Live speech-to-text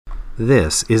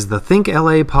This is the Think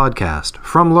LA podcast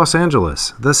from Los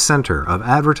Angeles, the center of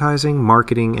advertising,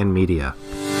 marketing, and media.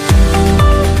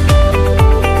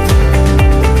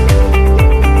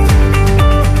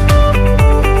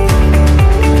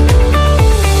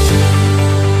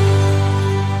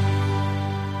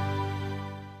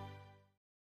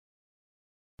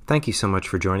 Thank you so much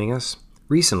for joining us.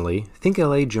 Recently, Think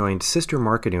LA joined sister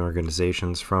marketing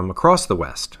organizations from across the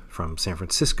West, from San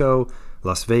Francisco,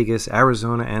 Las Vegas,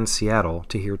 Arizona, and Seattle,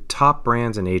 to hear top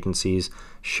brands and agencies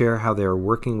share how they are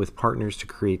working with partners to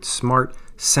create smart,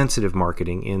 sensitive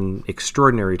marketing in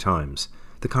extraordinary times.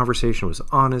 The conversation was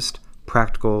honest,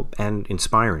 practical, and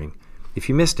inspiring. If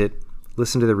you missed it,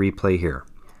 listen to the replay here.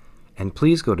 And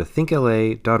please go to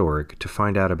thinkla.org to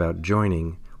find out about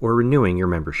joining or renewing your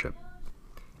membership.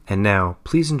 And now,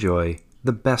 please enjoy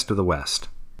the best of the West.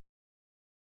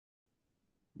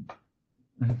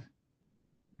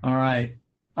 All right.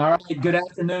 Good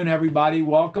afternoon, everybody.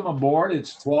 Welcome aboard.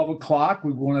 It's 12 o'clock.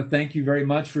 We want to thank you very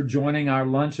much for joining our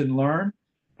Lunch and Learn.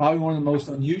 Probably one of the most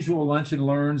unusual Lunch and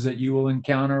Learns that you will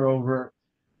encounter over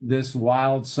this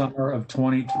wild summer of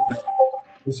 2020.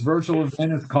 This virtual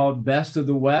event is called Best of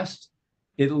the West.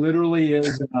 It literally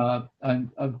is a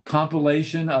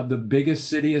compilation of the biggest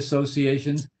city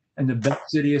associations and the best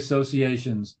city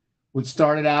associations, which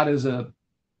started out as a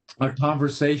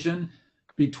conversation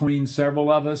between several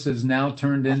of us, has now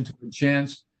turned into a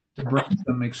chance to bring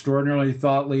some extraordinarily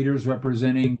thought leaders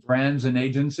representing brands and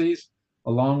agencies,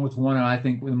 along with one, I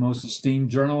think, the most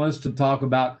esteemed journalists, to talk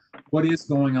about what is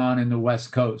going on in the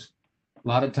West Coast. A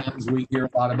lot of times we hear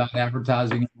a lot about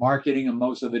advertising and marketing, and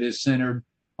most of it is centered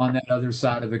on that other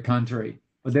side of the country.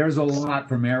 But there's a lot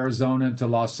from Arizona to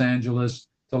Los Angeles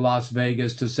to Las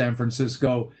Vegas to San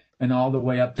Francisco and all the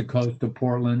way up the coast to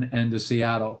Portland and to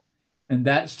Seattle. And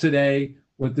that's today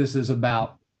what this is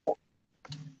about. So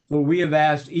we have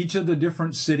asked each of the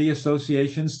different city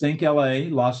associations, Think LA,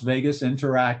 Las Vegas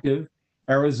Interactive,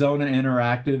 Arizona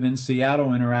Interactive, and Seattle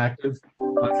Interactive,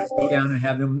 to go down and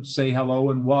have them say hello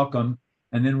and welcome,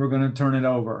 and then we're going to turn it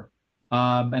over.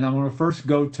 And I'm going to first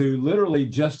go to literally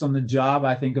just on the job,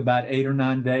 I think about 8 or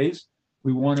 9 days.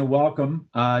 We want to welcome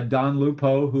Don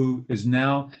Lupo, who is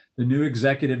now the new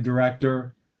executive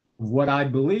director of what I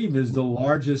believe is the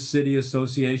largest city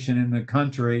association in the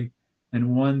country,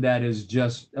 and one that is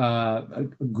just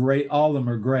great. All of them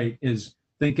are great, is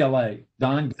Think LA.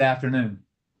 Don, good afternoon.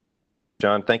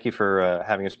 John, thank you for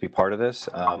having us be part of this.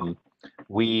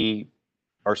 We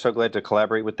are so glad to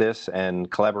collaborate with this,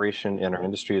 and collaboration in our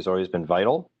industry has always been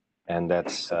vital, and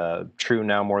that's true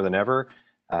now more than ever.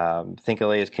 Think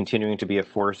LA is continuing to be a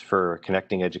force for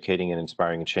connecting, educating, and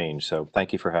inspiring change. So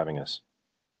thank you for having us.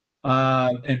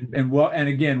 And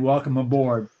again, welcome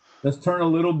aboard. Let's turn a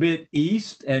little bit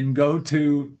east and go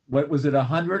to, what was it,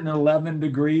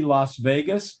 111-degree Las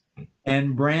Vegas,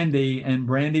 and Brandy,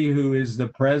 who is the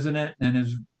president and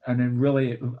is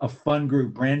really a fun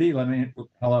group. Brandy,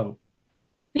 hello.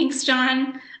 Thanks,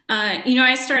 John.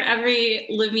 I start every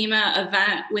LaVima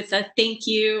event with a thank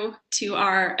you to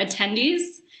our attendees.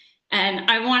 And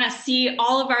I want to see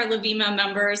all of our LaVima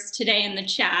members today in the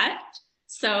chat.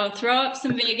 So throw up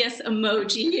some Vegas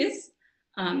emojis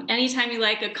anytime you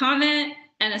like a comment,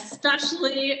 and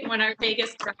especially when our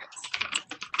Vegas reps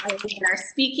are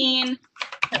speaking.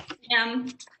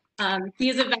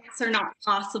 These events are not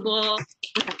possible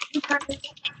without you guys.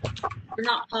 They're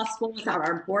not possible without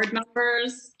our board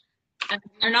members, and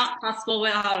they're not possible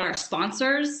without our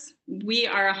sponsors. We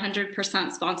are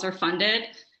 100% sponsor funded.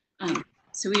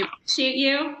 So we appreciate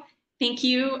you. Thank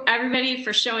you, everybody,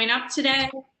 for showing up today,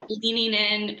 leaning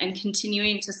in, and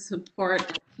continuing to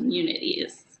support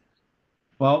communities.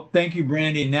 Well, thank you,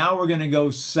 Brandy. Now we're going to go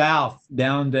south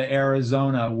down to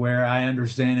Arizona, where I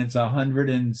understand it's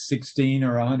 116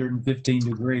 or 115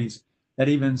 degrees. That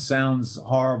even sounds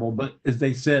horrible, but as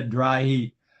they said, dry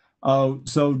heat. Oh,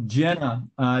 so Jenna,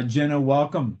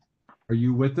 welcome. Are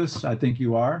you with us? I think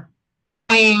you are.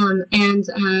 I am, and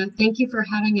thank you for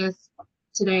having us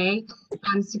today.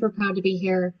 I'm super proud to be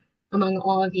here among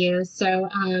all of you. So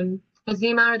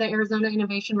AZIMA, or the Arizona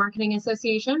Innovation Marketing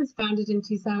Association, was founded in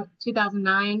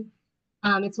 2009.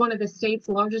 It's one of the state's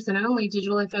largest and only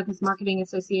digitally focused marketing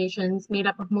associations, made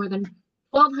up of more than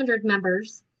 1,200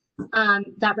 members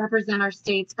that represent our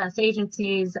state's best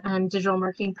agencies and digital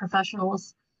marketing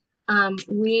professionals.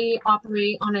 We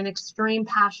operate on an extreme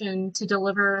passion to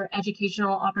deliver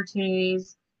educational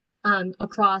opportunities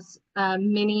across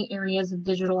many areas of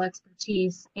digital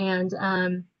expertise. And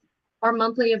our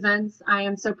monthly events, I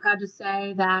am so proud to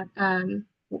say that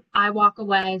I walk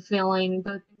away feeling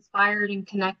both inspired and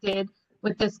connected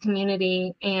with this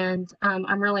community. And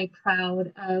I'm really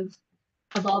proud of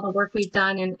of all the work we've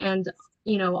done and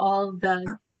you know, all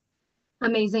the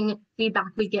amazing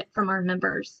feedback we get from our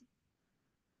members.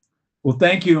 Well,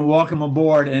 thank you and welcome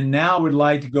aboard. And now we'd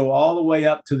like to go all the way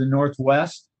up to the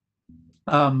Northwest.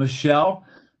 Michelle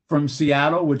from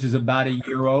Seattle, which is about a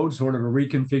year old, sort of a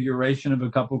reconfiguration of a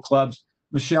couple of clubs.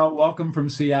 Michelle, welcome from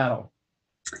Seattle.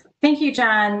 Thank you,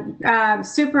 John.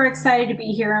 Super excited to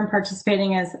be here and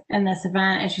participating in this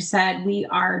event. As you said, we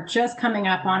are just coming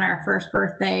up on our first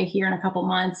birthday here in a couple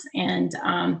months, and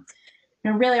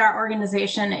really our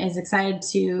organization is excited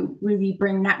to really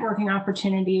bring networking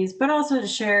opportunities, but also to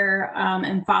share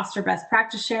and foster best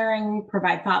practice sharing,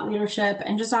 provide thought leadership,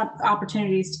 and just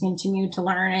opportunities to continue to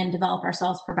learn and develop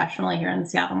ourselves professionally here in the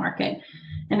Seattle market.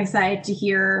 And excited to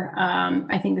hear,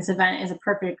 I think this event is a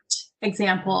perfect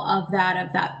example of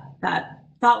that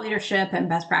thought leadership and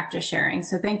best practice sharing.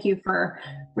 So thank you for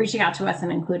reaching out to us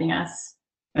and including us.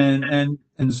 And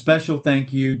special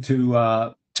thank you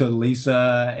to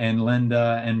Lisa and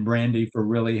Linda and Brandy for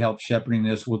really help shepherding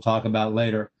this. We'll talk about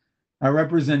later. I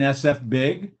represent SF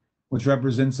Big, which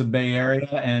represents the Bay Area,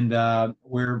 and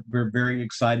we're very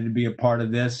excited to be a part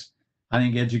of this. I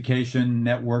think education,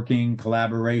 networking,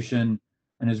 collaboration,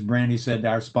 and as Brandy said,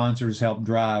 our sponsors help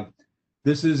drive.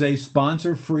 This is a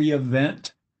sponsor-free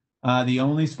event. The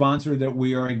only sponsor that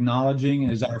we are acknowledging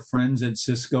is our friends at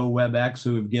Cisco WebEx,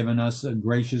 who have given us a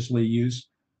graciously use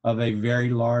of a very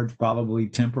large, probably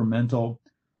temperamental,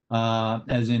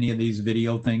 as any of these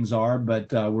video things are,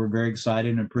 but we're very excited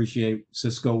and appreciate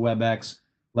Cisco WebEx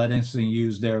letting us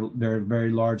use their very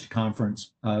large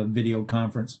conference, video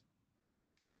conference.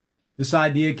 This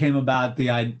idea came about the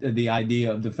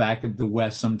idea of the fact that the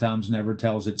West sometimes never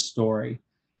tells its story.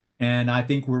 And I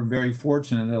think we're very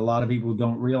fortunate that a lot of people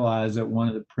don't realize that one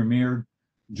of the premier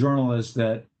journalists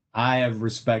that I have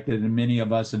respected and many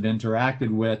of us have interacted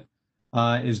with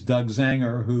is Doug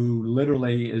Zanger, who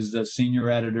literally is the senior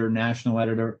editor, national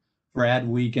editor for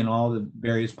Adweek and all the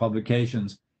various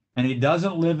publications. And he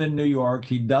doesn't live in New York.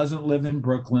 He doesn't live in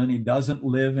Brooklyn. He doesn't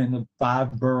live in the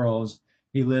 5 boroughs.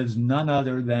 He lives none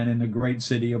other than in the great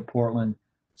city of Portland.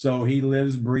 So he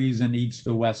lives, breathes, and eats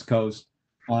the West Coast.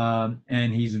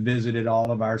 And he's visited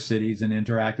all of our cities and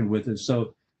interacted with us.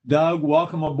 So Doug,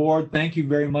 welcome aboard. Thank you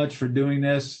very much for doing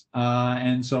this.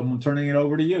 And so I'm turning it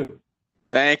over to you.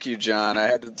 Thank you, John. I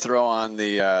had to throw on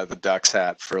the Ducks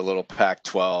hat for a little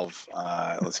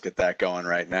Pac-12. Let's get that going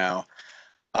right now.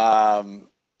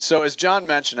 So as John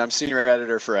mentioned, I'm senior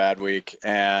editor for Adweek,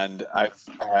 and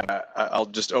I'll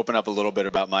just open up a little bit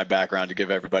about my background to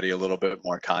give everybody a little bit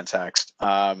more context.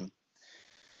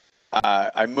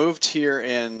 I moved here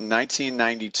in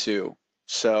 1992,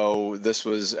 so this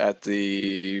was right at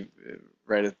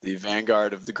the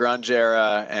vanguard of the grunge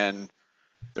era, and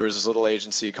there was this little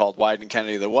agency called Wieden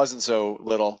Kennedy that wasn't so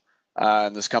little,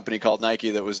 and this company called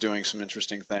Nike that was doing some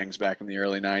interesting things back in the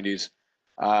early 90s.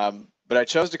 But I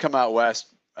chose to come out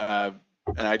west, and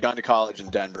I'd gone to college in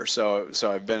Denver, so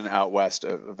I've been out west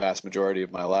a vast majority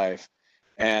of my life.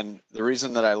 And the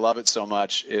reason that I love it so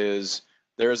much is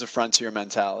there is a frontier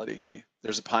mentality.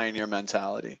 There's a pioneer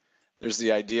mentality. There's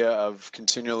the idea of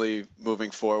continually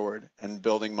moving forward and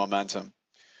building momentum.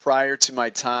 Prior to my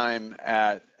time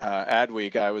at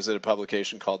Adweek, I was at a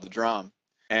publication called The Drum.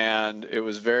 And it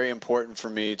was very important for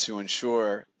me to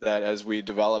ensure that as we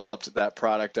developed that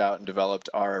product out and developed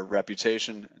our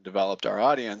reputation and developed our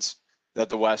audience, that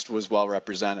the West was well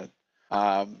represented.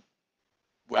 I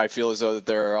feel as though that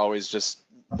there are always just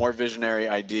more visionary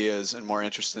ideas and more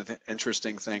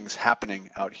interesting things happening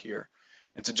out here.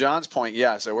 And to John's point,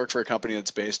 yes, I work for a company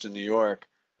that's based in New York,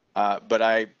 but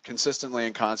I consistently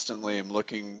and constantly am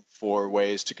looking for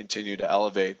ways to continue to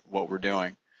elevate what we're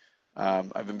doing.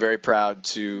 I've been very proud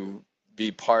to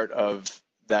be part of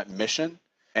that mission.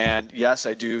 And yes,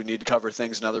 I do need to cover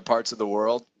things in other parts of the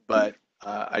world, but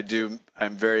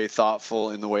I'm very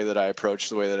thoughtful in the way that I approach,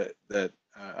 the way that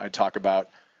I talk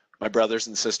about my brothers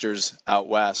and sisters out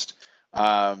west.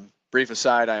 Brief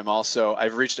aside,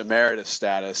 I've reached emeritus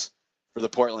status for the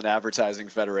Portland Advertising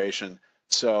Federation.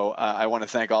 So I want to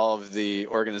thank all of the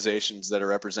organizations that are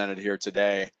represented here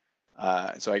today.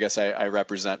 So I guess I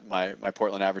represent my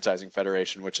Portland Advertising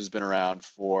Federation, which has been around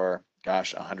for,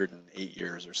 108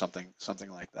 years or something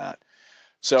like that.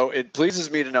 So it pleases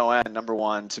me to no end, number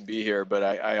one, to be here, but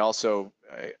I also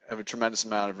have a tremendous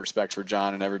amount of respect for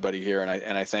John and everybody here,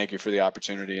 and I thank you for the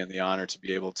opportunity and the honor to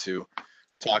be able to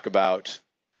talk about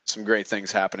some great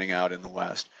things happening out in the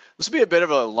West. This will be a bit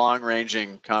of a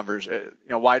long-ranging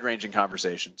wide-ranging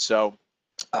conversation. So,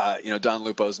 Don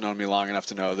Lupo's known me long enough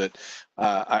to know that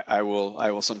I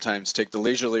will sometimes take the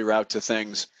leisurely route to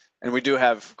things, and we do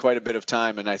have quite a bit of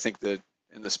time. And I think that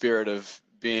in the spirit of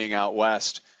being out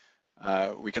west,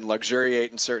 we can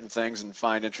luxuriate in certain things and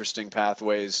find interesting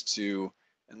pathways to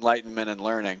enlightenment and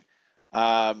learning.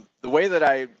 The way that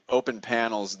I open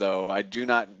panels, though, I do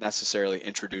not necessarily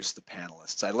introduce the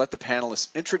panelists. I let the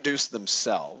panelists introduce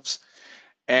themselves.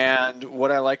 And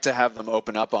what I like to have them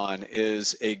open up on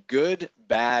is a good,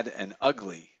 bad, and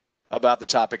ugly about the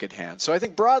topic at hand. So I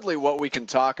think broadly what we can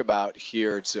talk about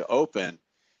here to open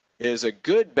is a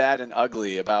good, bad, and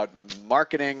ugly about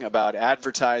marketing, about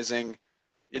advertising.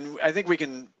 And I think we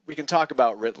can talk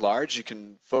about writ large. You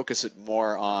can focus it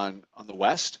more on the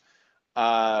West.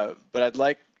 But I'd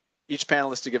like each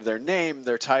panelist to give their name,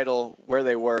 their title, where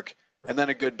they work, and then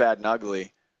a good, bad, and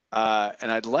ugly.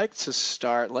 And I'd like to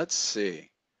start, let's see,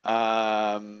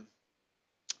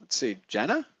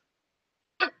 Jenna?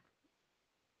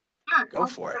 Go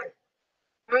for it.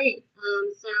 Great.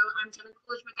 So I'm Jenna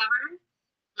Coolidge-McGovern.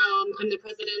 I'm the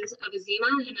president of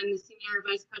Azima, and I'm the senior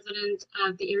vice president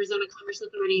of the Arizona Commerce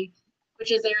Authority,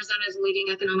 which is Arizona's leading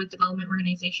economic development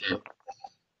organization.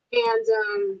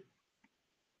 And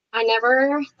I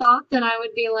never thought that I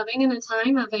would be living in a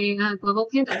time of a global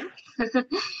pandemic,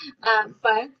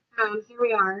 but here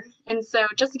we are. And so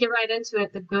just to get right into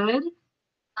it, the good,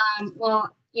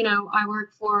 well, you know, I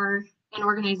work for an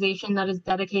organization that is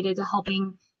dedicated to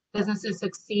helping businesses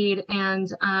succeed. And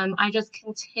I just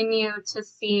continue to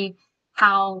see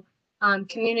how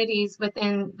communities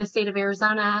within the state of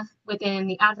Arizona, within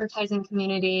the advertising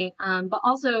community, but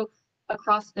also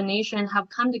across the nation have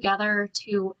come together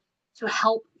to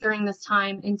help during this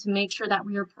time and to make sure that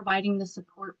we are providing the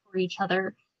support for each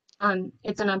other.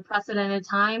 It's an unprecedented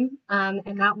time,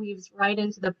 and that weaves right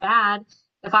into the bad.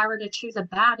 If I were to choose a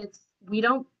bad, it's we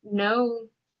don't know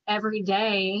every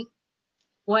day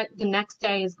what the next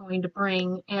day is going to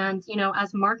bring. And, you know,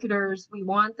 as marketers, we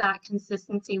want that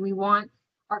consistency. We want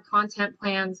our content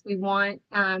plans. We want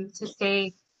to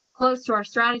stay close to our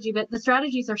strategy, but the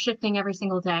strategies are shifting every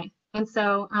single day. And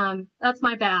so that's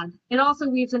my bad. It also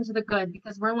weaves into the good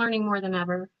because we're learning more than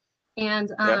ever.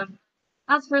 And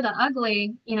as for the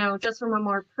ugly, you know, just from a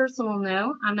more personal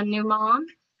note, I'm a new mom.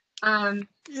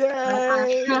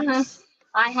 Yay!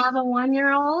 I have a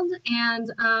 1-year-old,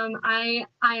 and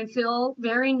I feel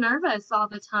very nervous all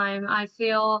the time. I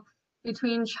feel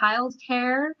between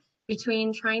childcare,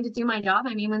 between trying to do my job.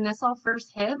 I mean, when this all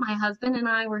first hit, my husband and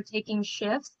I were taking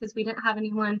shifts because we didn't have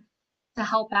anyone to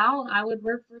help out. I would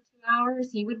work for 2 hours.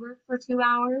 He would work for 2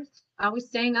 hours. I was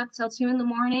staying up till 2 in the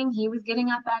morning. He was getting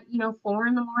up at 4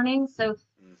 in the morning. So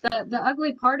the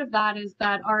ugly part of that is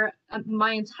that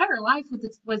my entire life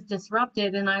was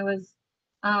disrupted, and I was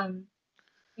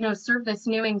served this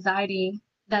new anxiety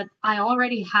that I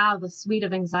already have a suite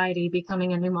of anxiety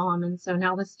becoming a new mom, and so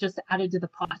now this just added to the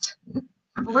pot.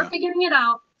 We're figuring it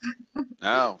out.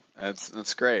 No,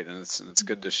 that's great, and it's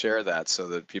good to share that so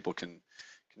that people can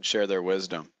share their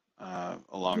wisdom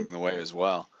along the way as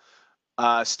well.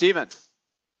 Stephen.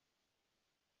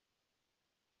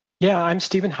 Yeah, I'm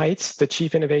Stephen Heitz, the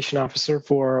Chief Innovation Officer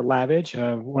for Lavage,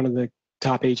 one of the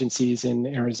top agencies in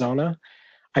Arizona.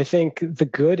 I think the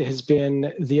good has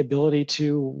been the ability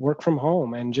to work from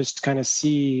home and just kind of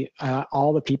see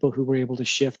all the people who were able to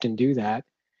shift and do that.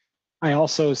 I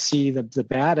also see the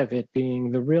bad of it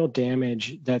being the real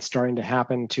damage that's starting to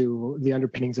happen to the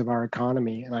underpinnings of our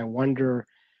economy. And I wonder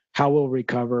how we'll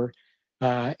recover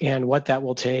and what that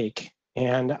will take.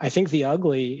 And I think the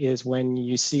ugly is when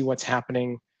you see what's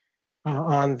happening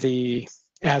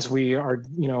as we are,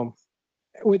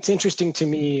 what's interesting to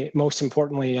me, most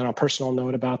importantly, on a personal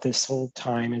note about this whole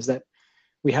time is that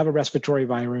we have a respiratory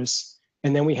virus,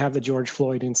 and then we have the George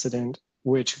Floyd incident,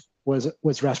 which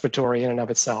was respiratory in and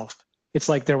of itself. It's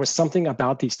like there was something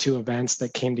about these two events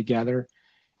that came together.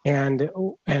 And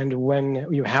when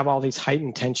you have all these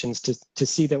heightened tensions to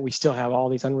see that we still have all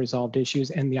these unresolved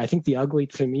issues. And I think the ugly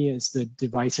to me is the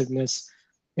divisiveness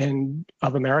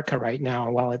of America right now.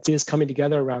 While it is coming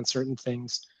together around certain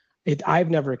things, I've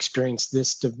never experienced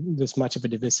this much of a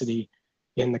diversity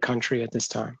in the country at this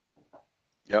time.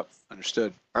 Yep,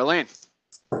 understood. Arlene.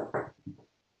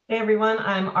 Hey everyone,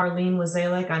 I'm Arlene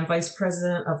Wazalek. I'm Vice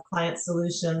President of Client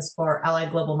Solutions for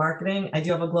Allied Global Marketing. I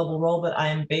do have a global role, but I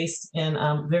am based in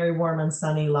very warm and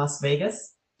sunny Las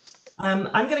Vegas. I'm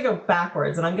going to go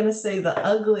backwards, and I'm going to say the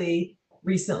ugly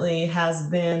recently has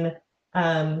been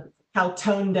how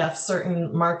tone deaf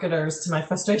certain marketers, to my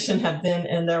frustration, have been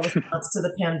in their response to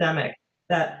the pandemic.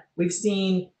 That we've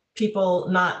seen people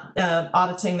not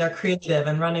auditing their creative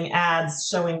and running ads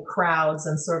showing crowds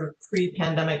and sort of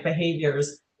pre-pandemic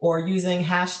behaviors, or using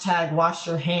hashtag wash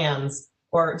your hands,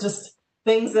 or just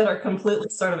things that are completely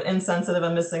sort of insensitive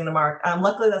and missing the mark.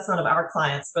 Luckily, that's none of our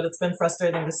clients, but it's been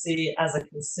frustrating to see as a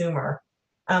consumer.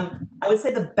 I would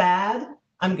say the bad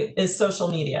is social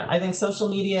media. I think social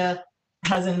media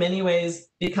has in many ways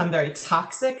become very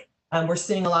toxic. We're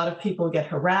seeing a lot of people get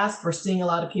harassed. We're seeing a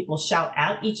lot of people shout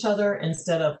at each other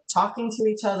instead of talking to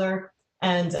each other.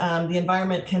 And the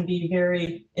environment can be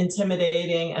very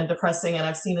intimidating and depressing. And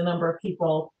I've seen a number of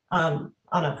people on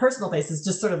a personal basis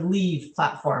just sort of leave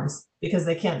platforms because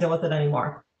they can't deal with it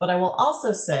anymore. But I will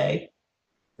also say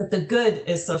that the good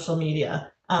is social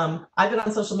media. I've been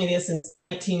on social media since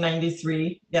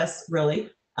 1993. Yes, really.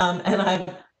 And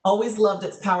I've always loved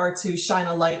its power to shine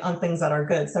a light on things that are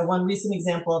good. So one recent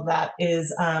example of that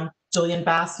is Julian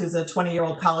Bass, who's a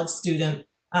 20-year-old college student,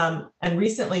 and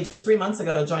recently, 3 months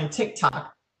ago, joined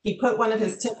TikTok. He put one of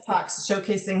his TikToks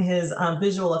showcasing his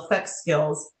visual effects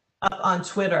skills up on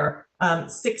Twitter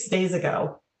 6 days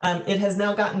ago. It has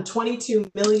now gotten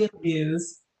 22 million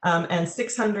views and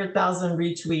 600,000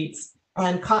 retweets,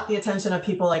 and caught the attention of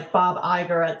people like Bob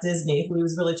Iger at Disney, who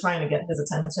was really trying to get his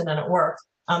attention, and it worked,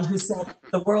 who said,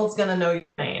 the world's gonna know your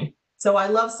name. So I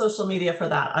love social media for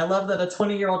that. I love that a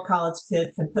 20-year-old college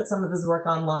kid can put some of his work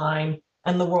online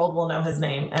and the world will know his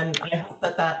name. And I hope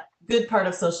that that good part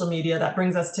of social media that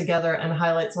brings us together and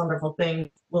highlights wonderful things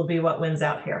will be what wins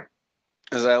out here.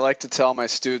 As I like to tell my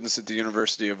students at the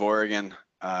University of Oregon,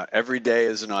 every day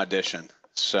is an audition.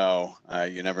 So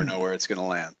you never know where it's going to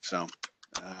land. So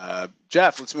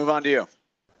Jeff, let's move on to you.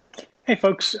 Hey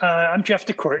folks, I'm Jeff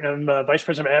DeCourt, and I'm Vice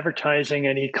President of Advertising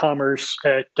and E-commerce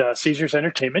at Caesars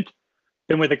Entertainment.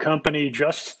 Been with the company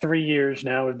just 3 years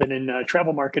now. I've been in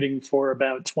travel marketing for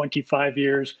about 25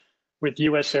 years with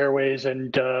US Airways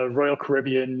and Royal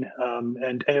Caribbean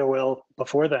and AOL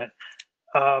before that.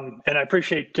 And I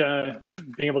appreciate being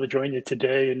able to join you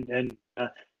today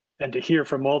and to hear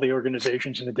from all the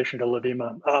organizations in addition to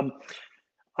Livima.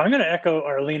 I'm going to echo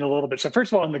Arlene a little bit. So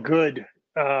first of all, on the good,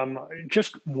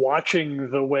 just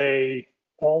watching the way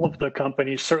all of the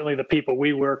companies, certainly the people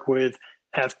we work with,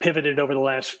 have pivoted over the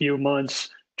last few months,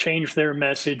 changed their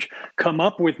message, come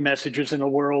up with messages in a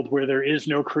world where there is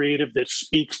no creative that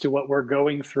speaks to what we're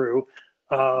going through,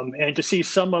 and to see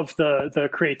some of the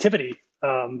creativity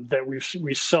that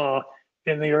we saw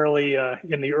in the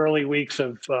early weeks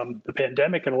of the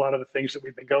pandemic, and a lot of the things that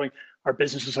we've been going, our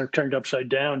businesses are turned upside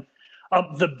down.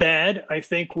 The bad, I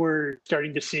think we're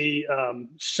starting to see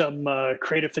some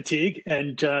creative fatigue,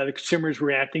 and the consumers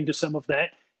reacting to some of that.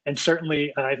 And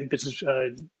certainly, I think this is,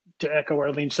 to echo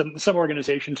Arlene, some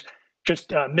organizations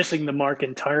just missing the mark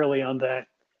entirely on that.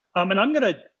 And I'm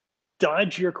going to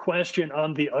dodge your question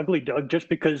on the ugly, Doug, just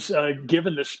because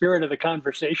given the spirit of the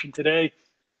conversation today,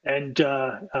 and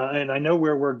I know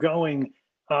where we're going,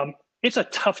 it's a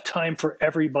tough time for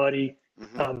everybody.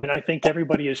 And I think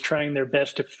everybody is trying their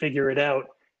best to figure it out.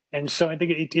 And so I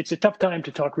think it's a tough time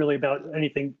to talk really about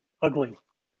anything ugly.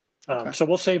 So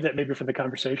we'll save that maybe for the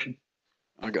conversation.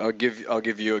 I'll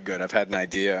give you a good. I've had an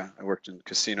idea. I worked in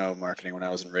casino marketing when I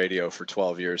was in radio for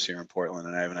 12 years here in Portland,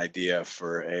 and I have an idea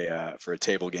for a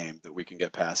table game that we can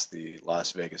get past the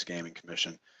Las Vegas Gaming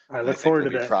Commission. I look forward to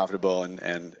that. Be profitable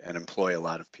and employ a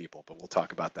lot of people, but we'll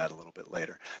talk about that a little bit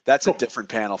later. That's a different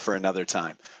panel for another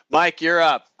time. Mike, you're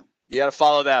up. You got to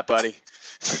follow that, buddy.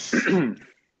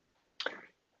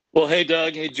 Well, hey,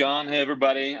 Doug. Hey, John. Hey,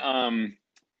 everybody.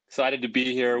 Excited to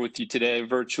be here with you today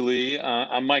virtually.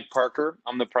 I'm Mike Parker.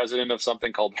 I'm the president of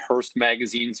something called Hearst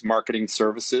Magazine's Marketing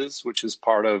Services, which is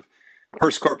part of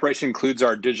Hearst Corporation, includes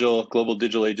our global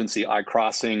digital agency,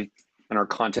 iCrossing, and our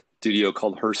content studio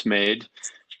called Hearst Made.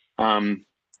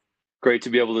 Great to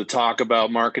be able to talk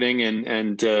about marketing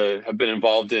and have been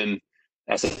involved in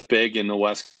SF Big in the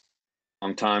West a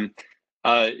long time.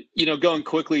 Going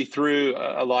quickly through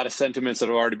a lot of sentiments that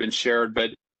have already been shared, but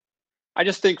I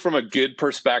just think from a good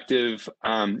perspective,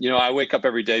 I wake up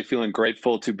every day feeling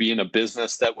grateful to be in a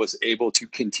business that was able to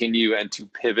continue and to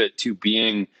pivot to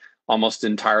being almost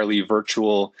entirely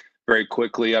virtual very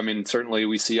quickly. I mean, certainly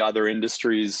we see other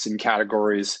industries and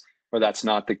categories where that's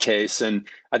not the case. And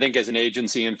I think as an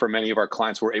agency and for many of our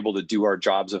clients, we're able to do our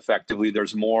jobs effectively.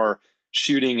 There's more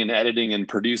shooting and editing and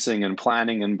producing and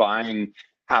planning and buying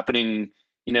happening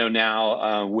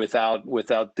now without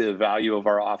the value of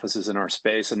our offices and our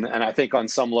space. And I think on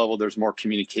some level, there's more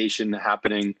communication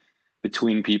happening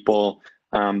between people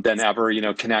than ever,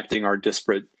 connecting our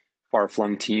disparate,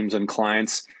 far-flung teams and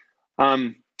clients.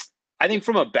 I think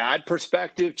from a bad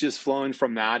perspective, just flowing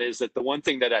from that, is that the one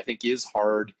thing that I think is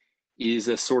hard is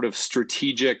a sort of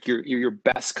strategic, your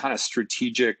best kind of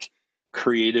strategic,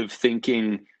 creative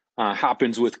thinking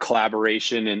happens with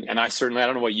collaboration. And I certainly, I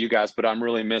don't know about you guys, but I'm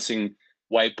really missing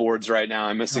whiteboards right now.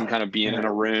 I'm missing kind of being in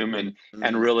a room and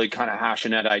really kind of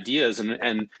hashing out ideas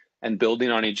and building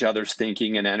on each other's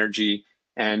thinking and energy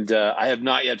And I have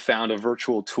not yet found a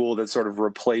virtual tool that sort of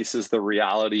replaces the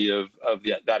reality of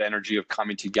that energy of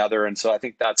coming together. And so I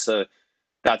think that's a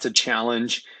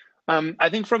challenge. I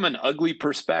think from an ugly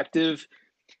perspective,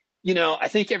 I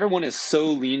think everyone is so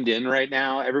leaned in right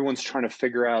now. Everyone's trying to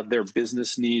figure out their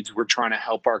business needs. We're trying to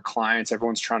help our clients.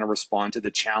 Everyone's trying to respond to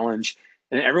the challenge.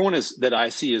 And everyone that I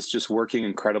see is just working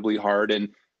incredibly hard. And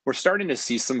we're starting to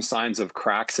see some signs of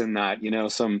cracks in that,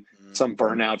 some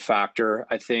burnout factor.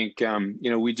 I think,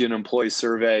 we do an employee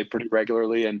survey pretty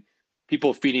regularly, and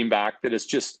people feeding back that it's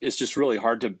just really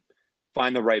hard to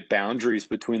find the right boundaries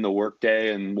between the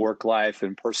workday and work life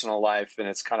and personal life. And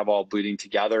it's kind of all bleeding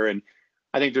together. And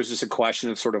I think there's just a question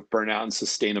of sort of burnout and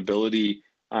sustainability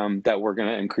that we're going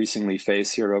to increasingly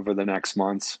face here over the next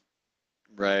months.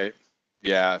 Right.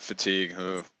 Yeah. Fatigue.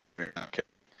 Ooh. Okay.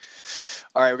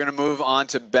 All right. We're going to move on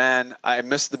to Ben. I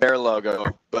missed the bear logo,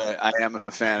 but I am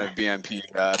a fan of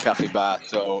BNP Paribas.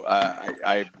 So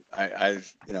I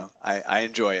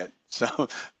enjoy it. So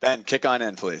Ben, kick on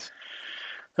in, please.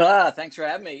 Thanks for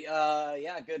having me.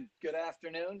 Good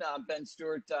afternoon. I'm Ben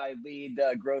Stewart. I lead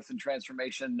growth and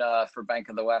transformation for Bank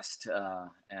of the West.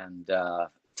 And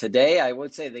today I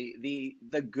would say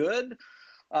the good,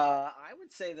 I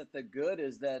would say that the good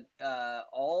is that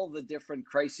all the different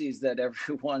crises that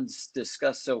everyone's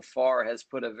discussed so far has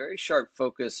put a very sharp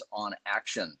focus on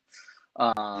action,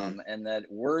 and that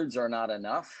words are not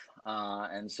enough.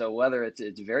 And so whether it's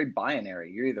very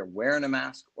binary, you're either wearing a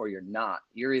mask or you're not.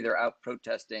 You're either out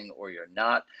protesting or you're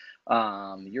not.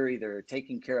 You're either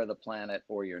taking care of the planet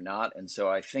or you're not. And so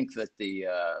I think that the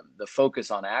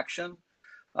focus on action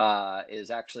is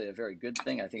actually a very good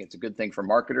thing. I think it's a good thing for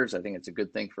marketers. I think it's a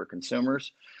good thing for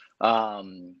consumers. A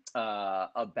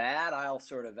bad, I'll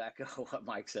sort of echo what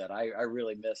Mike said. I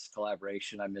really miss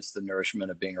collaboration. I miss the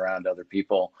nourishment of being around other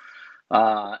people.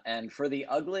 And for the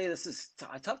ugly, this is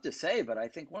tough to say, but I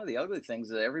think one of the ugly things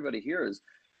that everybody here is,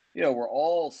 we're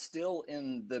all still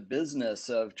in the business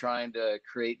of trying to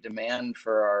create demand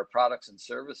for our products and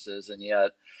services. And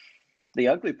yet the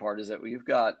ugly part is that we've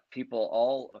got people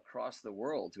all across the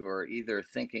world who are either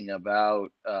thinking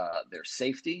about their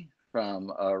safety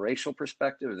from a racial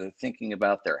perspective, they're thinking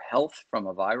about their health from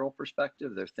a viral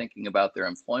perspective, they're thinking about their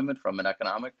employment from an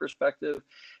economic perspective.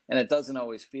 And it doesn't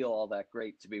always feel all that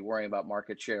great to be worrying about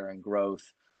market share and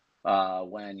growth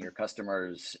when your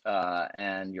customers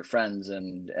and your friends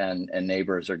and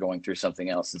neighbors are going through something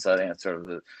else. And so I think that's sort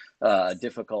of a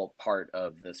difficult part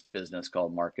of this business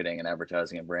called marketing and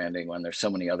advertising and branding, when there's so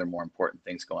many other more important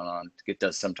things going on. It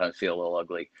does sometimes feel a little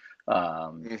ugly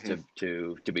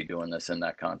to be doing this in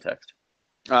that context.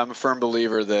 I'm a firm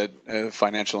believer that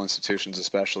financial institutions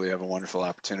especially have a wonderful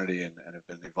opportunity and have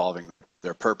been evolving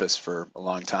their purpose for a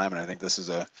long time. And I think this is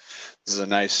a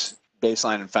nice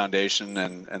baseline and foundation,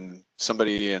 and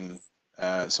somebody's going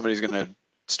to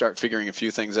start figuring a few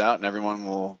things out, and everyone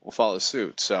will follow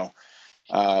suit. So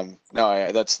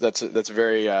that's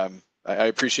very I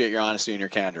appreciate your honesty and your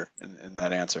candor in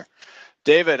that answer.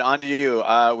 David, on to you.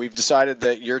 We've decided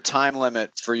that your time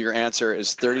limit for your answer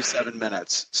is 37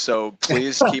 minutes. So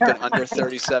please keep it under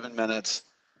 37 minutes.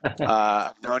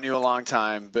 I've known you a long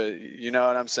time, but you know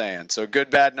what I'm saying. So good,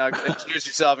 bad, and ugly. Introduce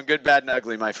yourself, and good, bad, and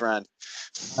ugly, my friend.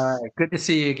 All right. Good to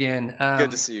see you again.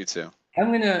 Good to see you too. I'm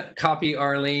going to copy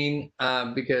Arlene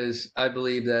because I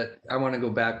believe that I want to go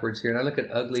backwards here. And I look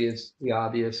at ugly as the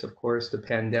obvious, of course, the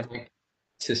pandemic,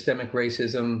 systemic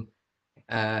racism,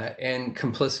 and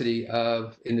complicity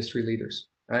of industry leaders,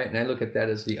 right? And I look at that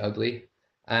as the ugly.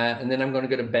 And then I'm going to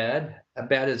go to bad.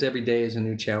 Bad is every day is a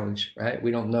new challenge, right?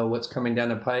 We don't know what's coming down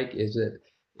the pike. Is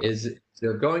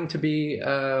there going to be,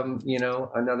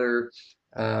 another,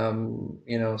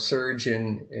 surge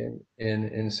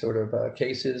in sort of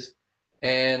cases?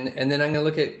 And then I'm going to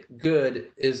look at good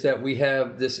is that we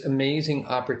have this amazing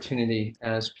opportunity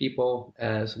as people,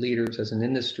 as leaders, as an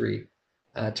industry,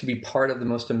 to be part of the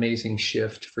most amazing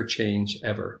shift for change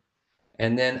ever.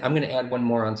 And then I'm going to add one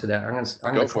more onto that. I'm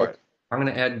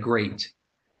going to add great.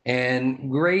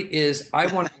 And great is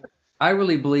I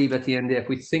really believe at the end, if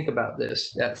we think about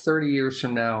this, that 30 years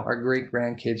from now, our great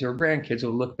grandkids or grandkids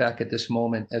will look back at this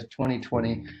moment as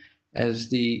 2020 as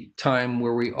the time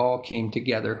where we all came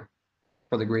together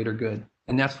for the greater good.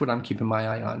 And that's what I'm keeping my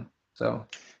eye on. So.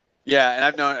 Yeah. And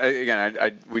I've known,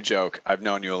 again, we joke, I've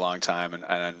known you a long time,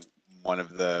 and one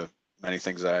of the many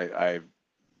things I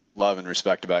love and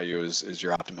respect about you is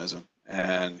your optimism.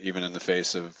 And even in the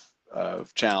face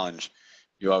of challenge,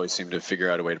 you always seem to figure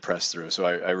out a way to press through. So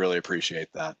I really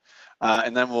appreciate that.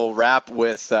 And then we'll wrap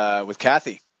with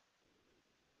Kathy.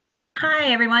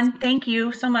 Hi, everyone. Thank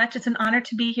you so much. It's an honor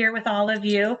to be here with all of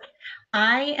you.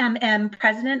 I am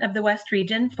president of the West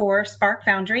region for Spark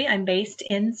Foundry. I'm based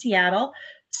in Seattle.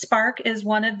 Spark is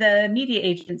one of the media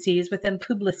agencies within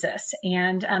Publicis,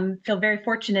 and feel very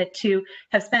fortunate to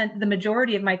have spent the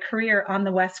majority of my career on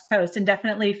the West Coast, and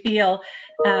definitely feel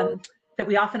that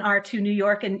we often are to New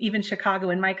York and even Chicago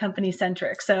in my company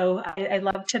centric. So I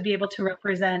love to be able to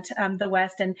represent the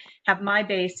West and have my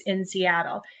base in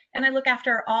Seattle. And I look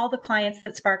after all the clients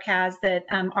that Spark has that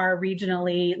are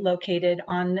regionally located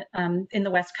on in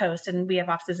the West Coast, and we have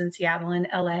offices in Seattle and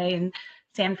LA and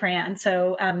San Fran.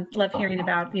 So love hearing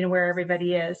about where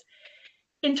everybody is.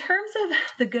 In terms of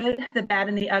the good, the bad,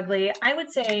 and the ugly, I would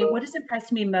say what has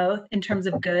impressed me most in terms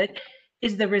of good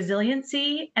is the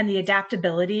resiliency and the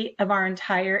adaptability of our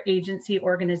entire agency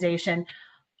organization.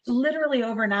 Literally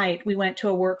overnight, we went to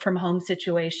a work from home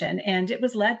situation, and it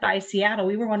was led by Seattle.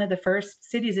 We were one of the first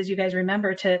cities, as you guys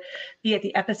remember, to be at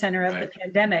the epicenter of the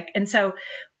pandemic. And so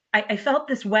I felt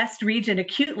this West region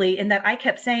acutely in that I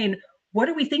kept saying, what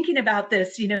are we thinking about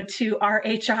this, to our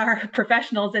HR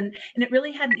professionals? And it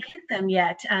really hadn't hit them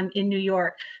yet in New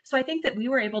York. So I think that we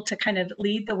were able to kind of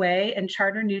lead the way and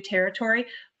charter new territory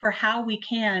for how we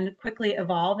can quickly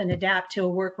evolve and adapt to a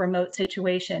work remote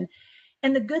situation.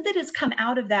 And the good that has come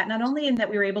out of that, not only in that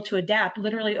we were able to adapt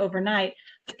literally overnight,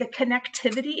 but the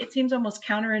connectivity, it seems almost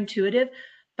counterintuitive,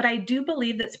 but I do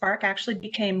believe that Spark actually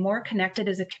became more connected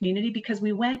as a community because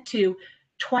we went to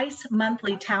twice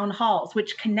monthly town halls,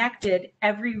 which connected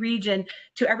every region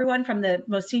to everyone from the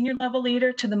most senior level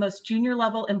leader to the most junior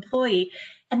level employee.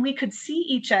 And we could see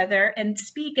each other and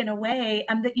speak in a way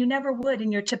that you never would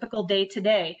in your typical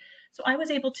day-to-day. So I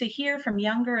was able to hear from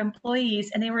younger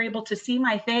employees, and they were able to see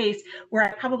my face where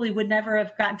I probably would never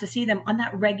have gotten to see them on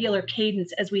that regular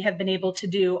cadence as we have been able to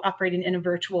do operating in a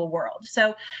virtual world.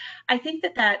 So I think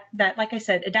that, like I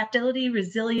said, adaptability,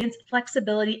 resilience,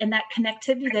 flexibility, and that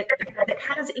connectivity that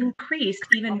has increased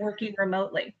even working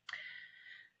remotely.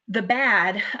 The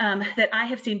bad that I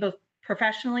have seen both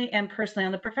professionally and personally,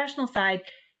 on the professional side,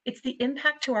 it's the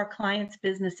impact to our clients'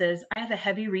 businesses. I have a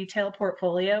heavy retail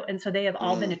portfolio, and so they have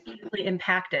all been acutely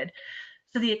impacted.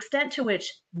 So the extent to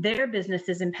which their business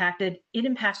is impacted, it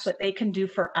impacts what they can do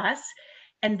for us.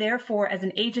 And therefore, as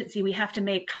an agency, we have to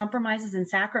make compromises and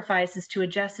sacrifices to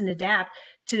adjust and adapt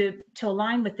to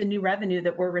align with the new revenue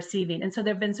that we're receiving. And so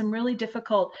there have been some really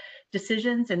difficult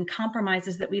decisions and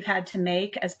compromises that we've had to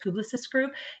make as Publicis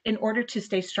Group in order to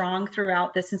stay strong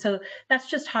throughout this. And so that's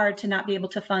just hard to not be able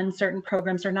to fund certain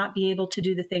programs or not be able to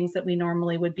do the things that we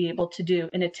normally would be able to do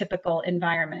in a typical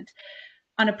environment.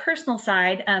 On a personal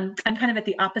side, I'm kind of at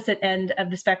the opposite end of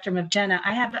the spectrum of Jenna.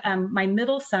 I have my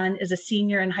middle son is a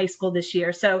senior in high school this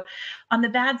year. So on the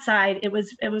bad side, it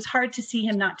was hard to see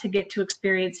him not to get to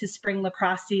experience his spring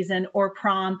lacrosse season or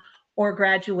prom or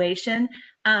graduation.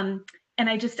 And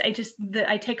I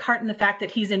take heart in the fact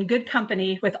that he's in good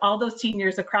company with all those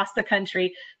seniors across the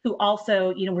country who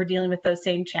also, were dealing with those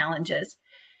same challenges.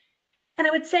 And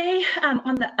I would say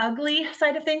on the ugly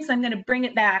side of things, I'm going to bring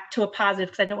it back to a positive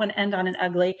because I don't want to end on an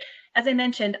ugly. As I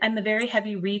mentioned, I'm a very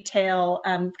heavy retail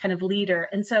kind of leader.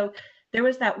 And so there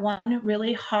was that one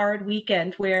really hard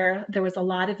weekend where there was a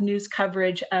lot of news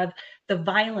coverage of the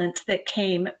violence that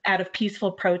came out of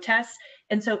peaceful protests.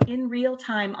 And so in real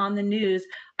time on the news,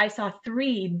 I saw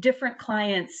 3 different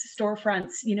clients'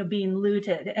 storefronts, being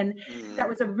looted. And that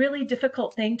was a really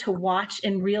difficult thing to watch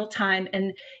in real time.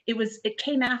 And it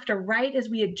came after right as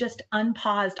we had just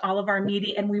unpaused all of our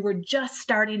media and we were just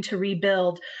starting to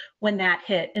rebuild when that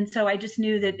hit. And so I just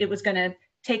knew that it was going to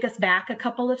take us back a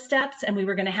couple of steps and we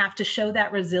were going to have to show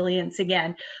that resilience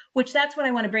again, which that's what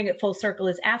I want to bring it full circle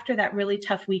is after that really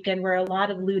tough weekend where a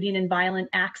lot of looting and violent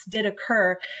acts did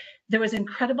occur. There was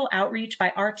incredible outreach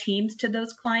by our teams to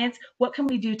those clients. What can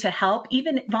we do to help?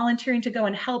 Even volunteering to go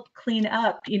and help clean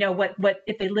up, what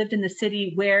if they lived in the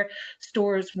city where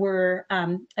stores were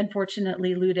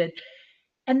unfortunately looted.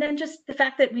 And then just the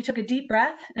fact that we took a deep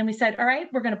breath and we said, all right,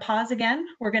 we're going to pause again.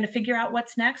 We're going to figure out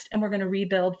what's next and we're going to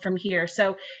rebuild from here.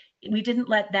 So we didn't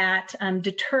let that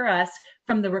deter us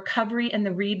from the recovery and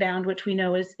the rebound, which we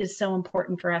know is so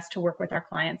important for us to work with our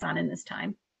clients on in this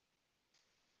time.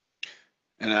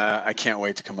 And I can't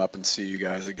wait to come up and see you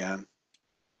guys again.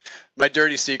 My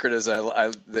dirty secret is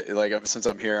since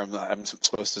I'm here, I'm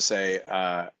supposed to say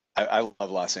I love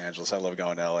Los Angeles. I love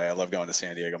going to LA. I love going to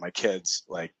San Diego. My kids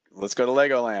let's go to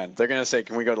Legoland. They're gonna say,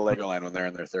 can we go to Legoland when they're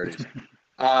in their 30s?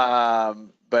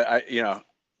 But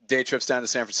day trips down to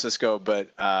San Francisco.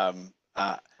 But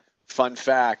fun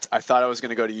fact, I thought I was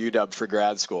gonna go to UW for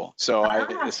grad school. So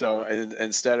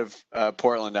instead of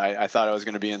Portland, I thought I was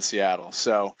gonna be in Seattle.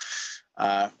 So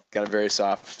got a very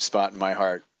soft spot in my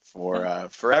heart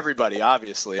for everybody,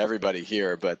 obviously everybody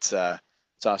here, but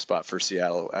soft spot for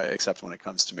Seattle, except when it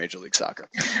comes to Major League Soccer.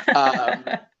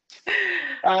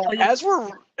 As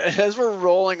we're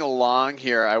rolling along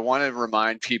here, I want to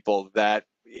remind people that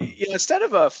instead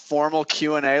of a formal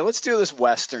Q&A, let's do this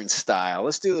Western style.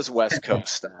 Let's do this West Coast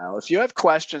style. If you have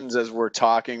questions as we're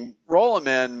talking, roll them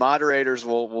in. Moderators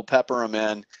will pepper them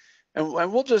in, and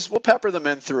we'll pepper them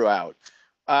in throughout.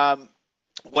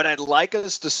 What I'd like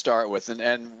us to start with,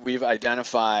 and we've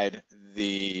identified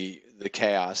the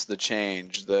chaos, the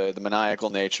change, the maniacal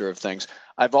nature of things.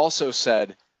 I've also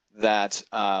said that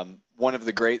one of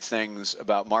the great things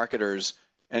about marketers,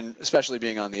 and especially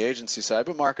being on the agency side,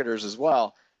 but marketers as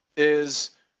well,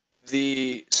 is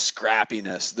the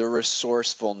scrappiness, the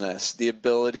resourcefulness, the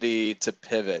ability to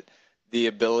pivot, the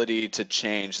ability to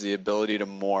change, the ability to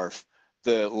morph,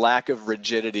 the lack of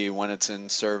rigidity when it's in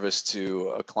service to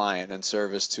a client and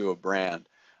service to a brand.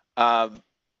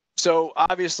 So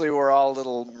obviously we're all a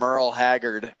little Merle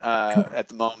Haggard at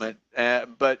the moment,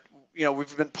 but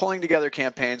we've been pulling together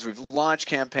campaigns, we've launched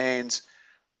campaigns,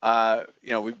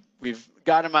 we've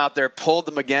got them out there, pulled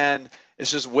them again. It's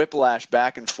just whiplash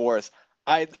back and forth.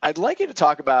 I'd like you to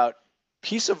talk about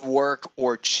piece of work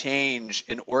or change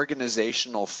in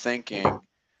organizational thinking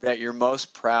that you're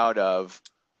most proud of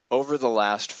over the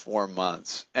last 4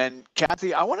 months. And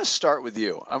Kathy, I want to start with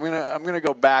you. I'm gonna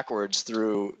go backwards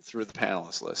through the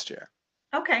panelist list here.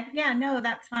 Okay, yeah, no,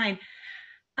 that's fine.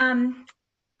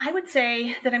 I would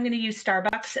say that I'm going to use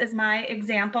Starbucks as my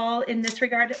example in this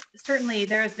regard. Certainly,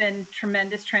 there has been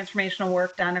tremendous transformational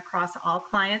work done across all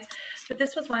clients, but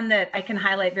this was one that I can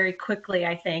highlight very quickly,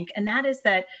 I think, and that is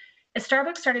that as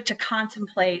Starbucks started to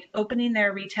contemplate opening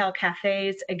their retail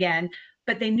cafes again,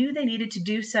 but they knew they needed to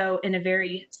do so in a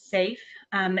very safe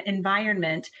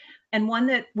environment and one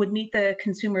that would meet the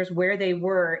consumers where they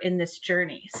were in this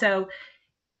journey. So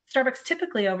Starbucks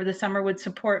typically over the summer would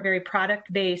support very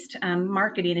product-based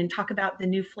marketing and talk about the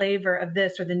new flavor of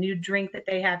this or the new drink that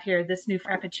they have here, this new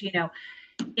Frappuccino.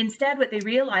 Instead, what they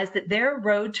realized that their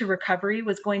road to recovery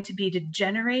was going to be to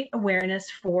generate awareness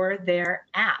for their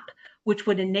app, which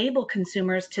would enable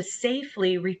consumers to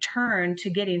safely return to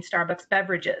getting Starbucks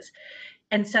beverages.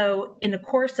 And so in the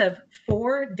course of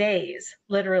 4 days,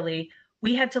 literally,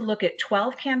 we had to look at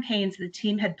 12 campaigns the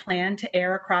team had planned to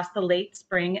air across the late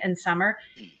spring and summer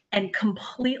and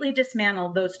completely dismantle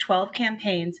those 12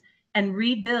 campaigns and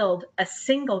rebuild a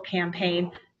single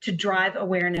campaign to drive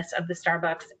awareness of the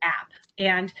Starbucks app.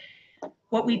 And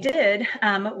what we did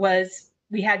was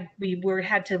we had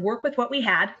to work with what we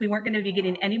had. We weren't going to be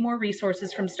getting any more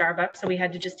resources from Starbucks, so we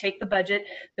had to just take the budget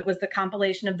that was the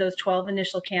compilation of those 12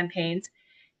 initial campaigns.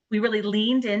 We really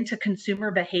leaned into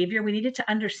consumer behavior. We needed to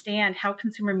understand how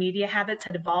consumer media habits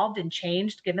had evolved and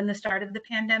changed given the start of the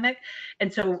pandemic.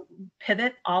 And so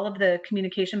pivot all of the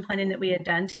communication planning that we had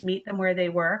done to meet them where they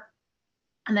were.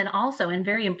 And then also, and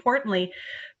very importantly,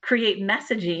 create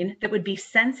messaging that would be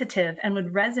sensitive and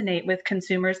would resonate with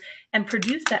consumers and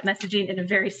produce that messaging in a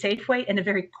very safe way, in a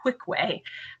very quick way.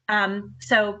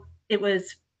 So it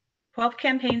was 12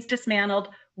 campaigns dismantled,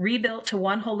 rebuilt to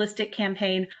one holistic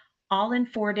campaign, all in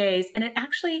 4 days. And it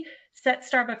actually set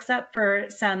Starbucks up for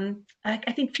some,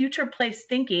 I think, future place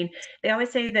thinking. They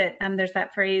always say that there's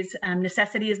that phrase,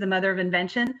 necessity is the mother of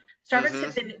invention. Starbucks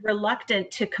has been reluctant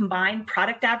to combine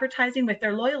product advertising with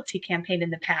their loyalty campaign in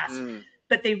the past.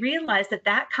 But they realized that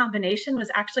that combination was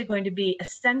actually going to be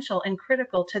essential and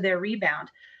critical to their rebound.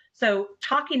 So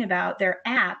talking about their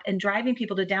app and driving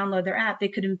people to download their app, they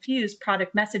could infuse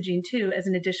product messaging too as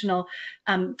an additional,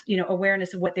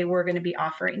 awareness of what they were going to be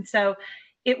offering. So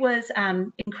it was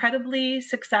incredibly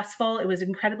successful. It was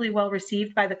incredibly well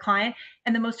received by the client.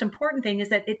 And the most important thing is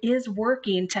that it is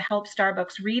working to help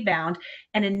Starbucks rebound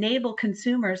and enable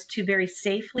consumers to very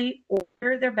safely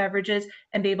order their beverages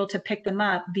and be able to pick them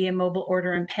up via mobile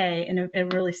order and pay in a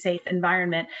really safe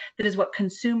environment. That is what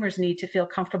consumers need to feel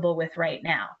comfortable with right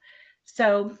now.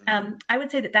 So I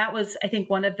would say that that was, I think,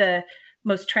 one of the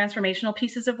most transformational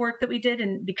pieces of work that we did.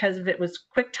 And because of it was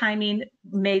quick timing,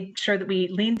 made sure that we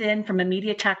leaned in from a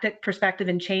media tactic perspective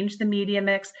and changed the media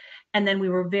mix. And then we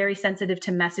were very sensitive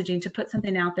to messaging to put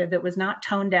something out there that was not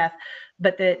tone deaf,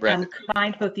 but that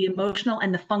combined both the emotional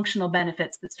and the functional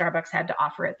benefits that Starbucks had to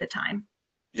offer at the time.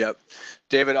 Yep.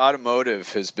 David,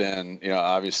 automotive has been,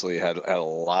 obviously had a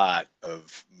lot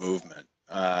of movement.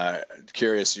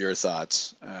 Curious your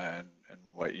thoughts and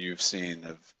what you've seen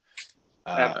of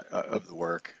the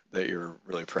work that you're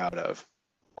really proud of.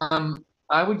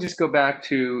 I would just go back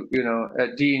to,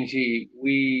 at D&G,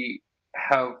 we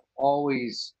have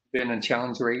always been a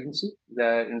challenger agency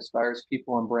that inspires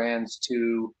people and brands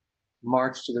to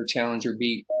march to their challenger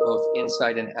beat, both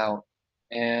inside and out.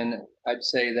 And I'd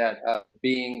say that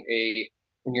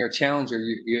when you're a challenger,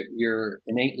 you're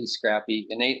innately scrappy,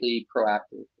 innately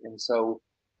proactive. And so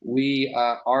we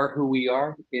are who we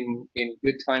are in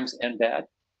good times and bad.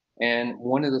 And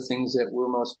one of the things that we're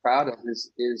most proud of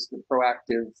is the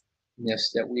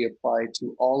proactiveness that we apply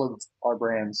to all of our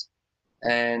brands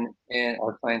and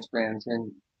our clients' brands.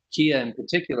 And Kia in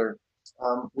particular,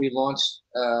 we launched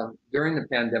during the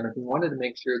pandemic. We wanted to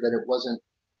make sure that it wasn't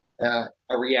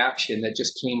a reaction that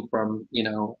just came from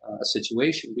a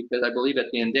situation, because I believe at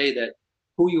the end of the day that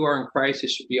who you are in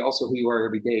crisis should be also who you are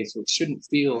every day. So it shouldn't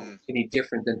feel any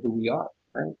different than who we are,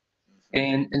 right?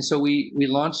 And so we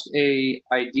launched a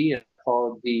idea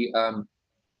called the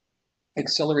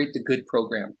Accelerate the Good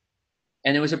program.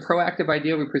 And it was a proactive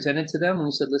idea we presented to them. And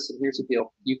we said, listen, here's the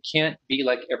deal. You can't be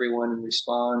like everyone and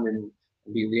respond and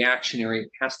be reactionary.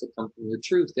 It has to come from the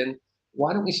truth. And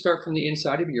why don't we start from the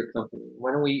inside of your company?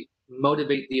 Why don't we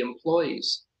motivate the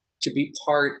employees to be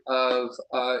part of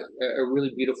a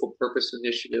really beautiful purpose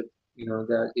initiative,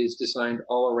 that is designed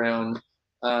all around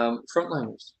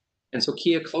frontliners. And so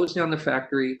Kia closed down the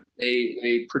factory.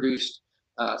 They produced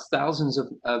thousands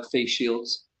of face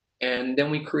shields. And then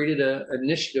we created an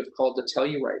initiative called the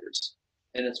Tellurriders.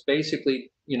 And it's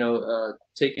basically,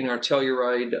 taking our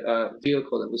Telluride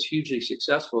vehicle that was hugely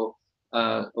successful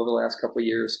over the last couple of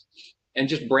years and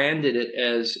just branded it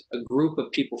as a group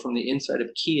of people from the inside of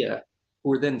Kia who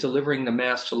were then delivering the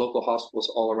masks to local hospitals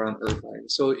all around Irvine.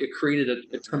 So it created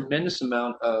a tremendous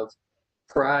amount of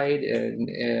pride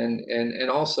and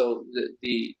also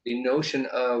the notion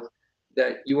of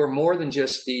that you are more than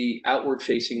just the outward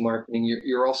facing marketing,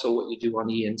 you're also what you do on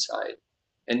the inside.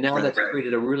 And now that's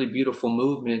created a really beautiful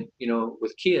movement,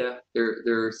 with Kia.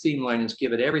 Their theme line is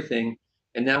give it everything.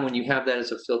 And now when you have that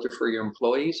as a filter for your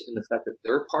employees and the fact that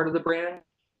they're part of the brand,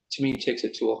 to me, it takes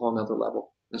it to a whole nother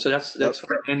level. And so that's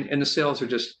and the sales are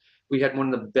just, we had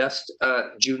one of the best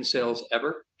June sales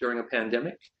ever during a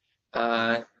pandemic.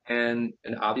 And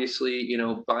obviously,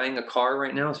 buying a car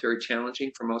right now is very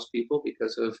challenging for most people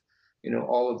because of,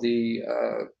 all of the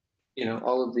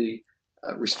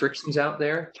restrictions out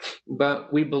there.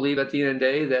 But we believe at the end of the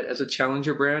day that as a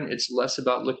challenger brand, it's less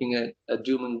about looking at a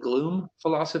doom and gloom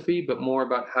philosophy, but more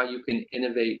about how you can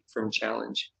innovate from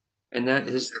challenge. And that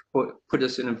has put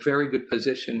us in a very good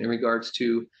position in regards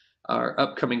to our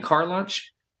upcoming car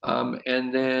launch.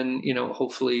 And then,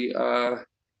 hopefully,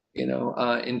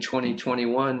 in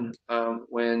 2021,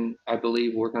 when I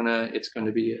believe it's going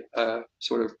to be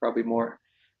sort of probably more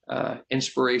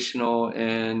inspirational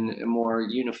and a more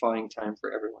unifying time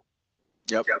for everyone.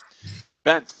 Yep.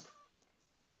 Ben.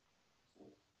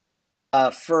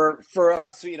 For us,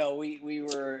 we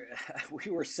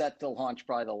were set to launch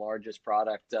probably the largest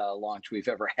product launch we've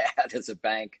ever had as a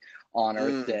bank on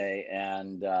Earth Day,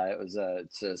 and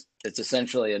it's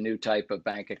essentially a new type of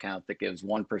bank account that gives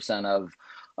 1% of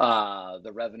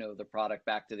the revenue of the product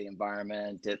back to the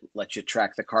environment. It lets you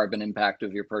track the carbon impact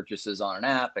of your purchases on an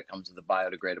app. It comes with a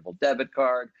biodegradable debit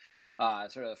card.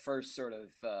 Sort of the first sort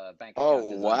of bank account.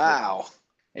 Oh, wow.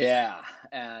 Yeah.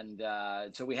 And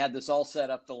so we had this all set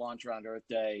up to launch around Earth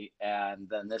Day, and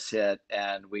then this hit,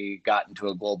 and we got into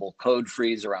a global code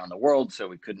freeze around the world, so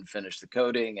we couldn't finish the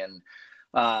coding. And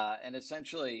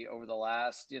essentially over the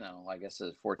last, I guess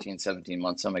 14, 17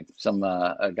 months,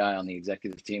 a guy on the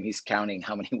executive team, he's counting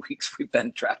how many weeks we've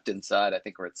been trapped inside. I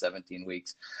think we're at 17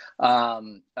 weeks.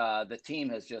 The team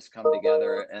has just come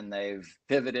together and they've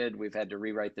pivoted. We've had to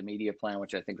rewrite the media plan,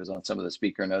 which I think was on some of the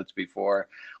speaker notes before.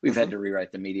 We've had to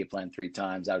rewrite the media plan 3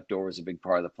 times. Outdoor was a big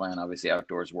part of the plan. Obviously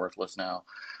outdoor is worthless now.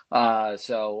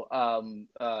 So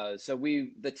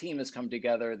the team has come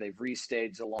together. They've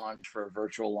restaged the launch for a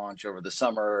virtual launch over the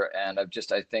summer. And I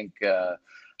think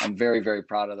I'm very, very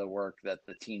proud of the work that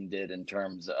the team did in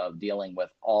terms of dealing with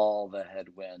all the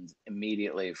headwinds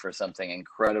immediately for something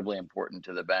incredibly important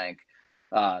to the bank,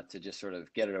 to just sort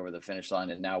of get it over the finish line.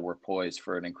 And now we're poised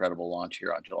for an incredible launch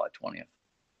here on July 20th.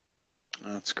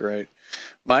 That's great.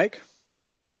 Mike?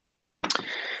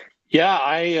 Yeah,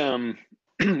 I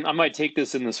might take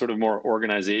this in the sort of more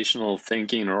organizational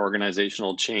thinking or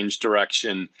organizational change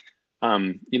direction.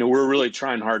 We're really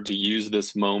trying hard to use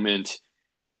this moment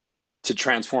to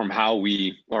transform how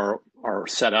we are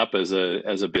set up as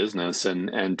a business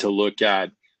and to look at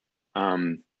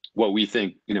what we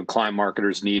think client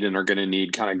marketers need and are going to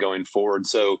need kind of going forward.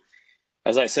 So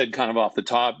as I said, kind of off the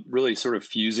top, really sort of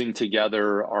fusing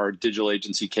together our digital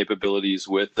agency capabilities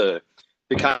with the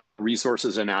kind of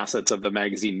resources and assets of the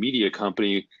magazine media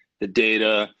company, the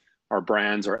data, our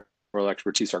brands, our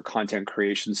expertise, our content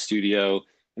creation studio,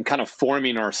 and kind of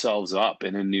forming ourselves up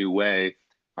in a new way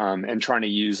and trying to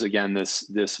use, again,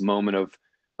 this moment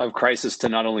of crisis to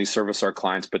not only service our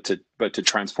clients, but to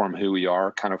transform who we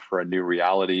are kind of for a new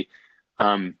reality.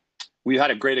 We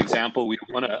had a great example. We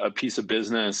won a piece of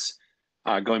business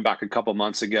going back a couple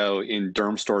months ago in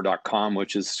dermstore.com,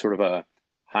 which is sort of a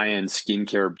high-end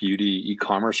skincare beauty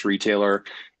e-commerce retailer.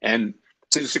 And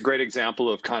so it's a great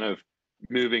example of kind of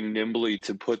moving nimbly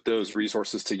to put those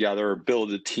resources together,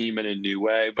 build a team in a new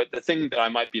way. But the thing that I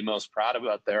might be most proud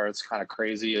about there, it's kind of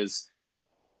crazy, is,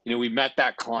 we met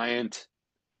that client,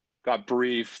 got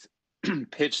briefed,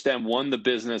 pitched them, won the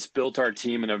business, built our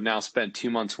team, and have now spent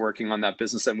 2 months working on that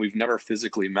business, and we've never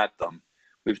physically met them.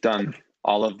 We've done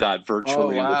all of that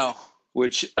virtually. Oh, wow.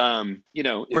 Which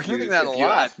we're hearing that a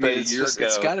lot, but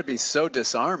it's got to be so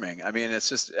disarming. I mean, it's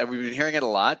just, we've been hearing it a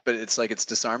lot, but it's like, it's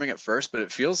disarming at first, but it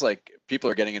feels like people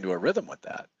are getting into a rhythm with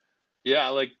that. Yeah,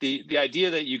 like the idea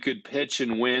that you could pitch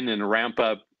and win and ramp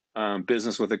up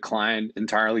business with a client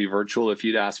entirely virtual. If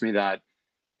you'd asked me that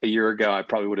a year ago, I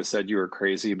probably would have said you were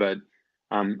crazy. But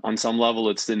on some level,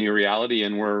 it's the new reality,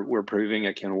 and we're proving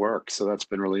it can work. So that's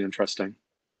been really interesting.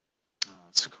 Oh,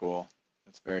 that's cool.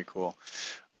 That's very cool.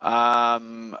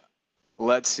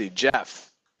 Let's see,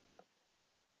 Jeff.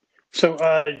 So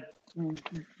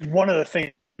one of the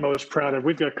things I'm most proud of,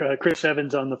 we've got Chris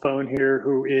Evans on the phone here,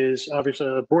 who is obviously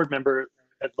a board member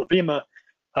at Levima.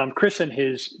 Chris and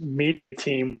his media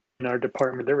team in our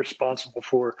department, they're responsible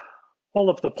for all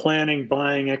of the planning,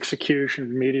 buying, execution of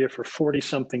media for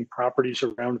 40-something properties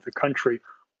around the country,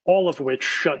 all of which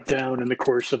shut down in the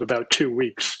course of about 2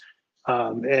 weeks.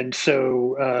 And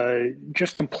so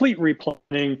just complete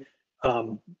replanning,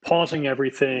 pausing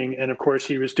everything. And of course,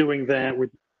 he was doing that with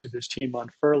his team on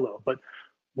furlough. But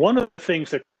one of the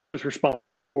things that he was responsible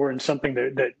for, and something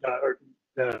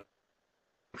that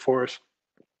for us,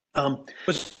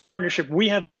 was partnership. We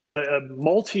have a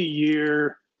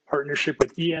multi-year partnership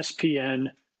with ESPN.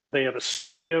 They have a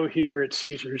studio here at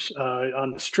Caesars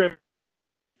on the Strip.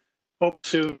 Hope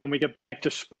soon when we get back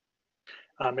to sport.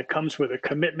 It comes with a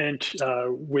commitment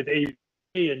with AV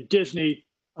and Disney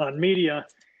on media.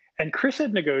 And Chris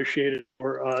had negotiated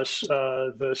for us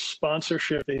the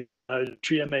sponsorship in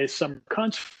GMA Summer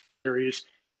Concert Series.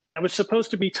 It was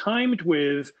supposed to be timed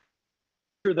with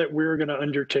that we were going to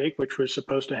undertake, which was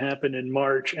supposed to happen in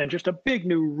March, and just a big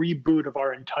new reboot of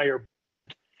our entire brand.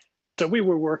 So we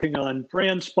were working on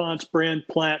brand sponsor, brand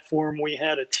platform. We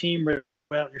had a team go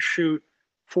out and shoot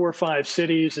 4 or 5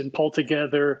 cities and pull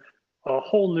together a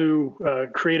whole new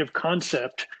creative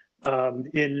concept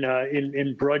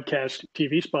in broadcast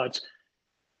TV spots,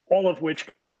 all of which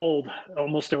pulled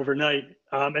almost overnight,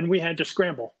 and we had to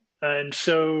scramble. And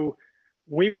so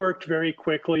we worked very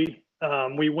quickly.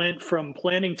 We went from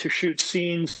planning to shoot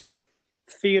scenes,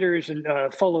 theaters and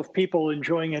full of people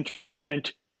enjoying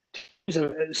entertainment,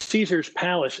 Caesar's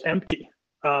Palace empty,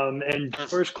 and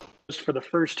doors closed for the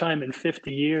first time in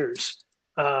 50 years.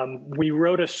 We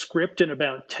wrote a script in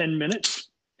about 10 minutes.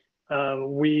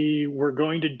 We were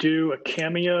going to do a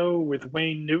cameo with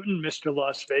Wayne Newton, Mr.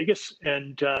 Las Vegas,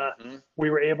 and we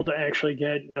were able to actually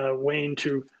get Wayne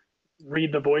to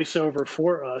read the voiceover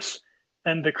for us.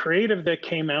 And the creative that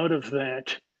came out of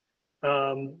that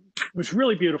was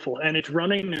really beautiful. And it's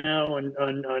running now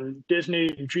on Disney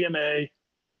and GMA.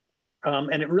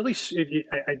 And it really,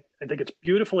 I think it's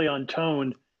beautifully on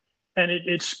tone. And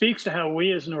it speaks to how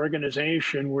we as an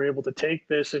organization were able to take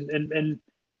this and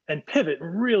pivot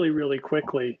really, really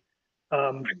quickly.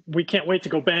 We can't wait to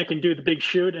go back and do the big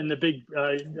shoot and the big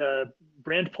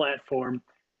brand platform.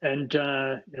 And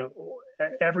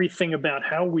everything about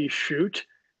how we shoot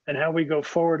and how we go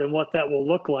forward and what that will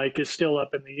look like is still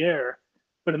up in the air.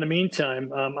 But in the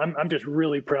meantime, I'm just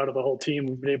really proud of the whole team.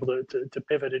 We've been able to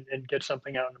pivot and get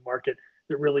something out in the market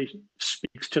that really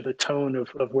speaks to the tone of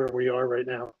where we are right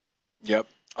now. Yep.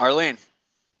 Arlene.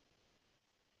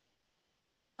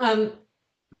 When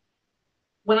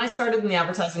I started in the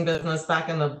advertising business back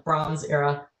in the Bronze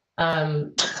era,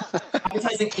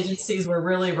 advertising agencies were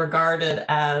really regarded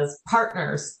as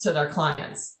partners to their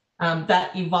clients.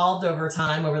 That evolved over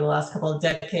time over the last couple of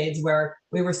decades, where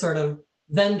we were sort of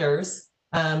vendors,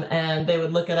 and they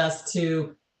would look at us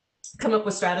to come up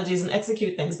with strategies and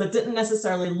execute things, but didn't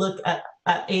necessarily look at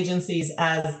agencies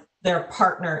as their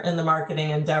partner in the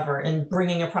marketing endeavor in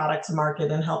bringing a product to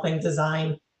market and helping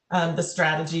design the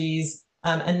strategies,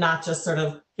 and not just sort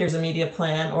of here's a media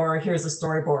plan or here's a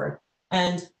storyboard.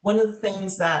 And one of the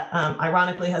things that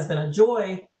ironically has been a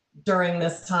joy during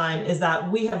this time is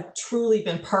that we have truly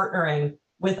been partnering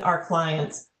with our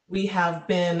clients. We have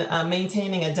been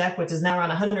maintaining a deck, which is now around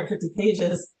 150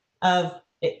 pages of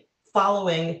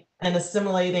following and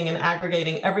assimilating and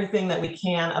aggregating everything that we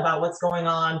can about what's going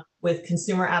on with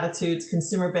consumer attitudes,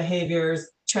 consumer behaviors,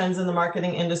 trends in the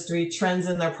marketing industry, trends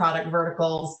in their product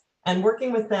verticals, and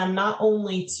working with them not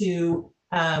only to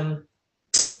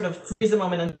sort of freeze a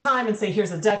moment in time and say,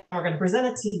 here's a deck, and we're going to present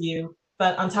it to you,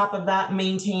 but on top of that,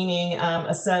 maintaining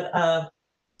a set of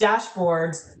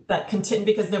dashboards that continue,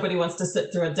 because nobody wants to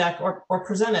sit through a deck or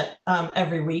present it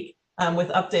every week with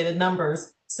updated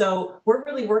numbers. So we're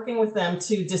really working with them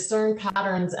to discern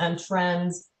patterns and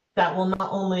trends that will not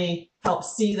only help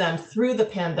see them through the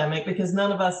pandemic, because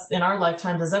none of us in our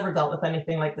lifetimes has ever dealt with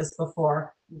anything like this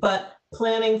before, but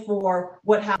planning for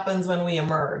what happens when we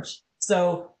emerge.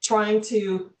 So trying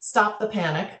to stop the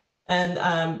panic and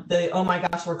oh my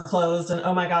gosh, we're closed, and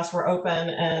oh my gosh, we're open,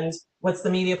 and what's the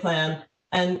media plan?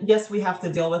 And yes, we have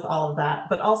to deal with all of that,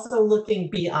 but also looking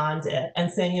beyond it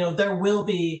and saying, you know, there will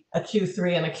be a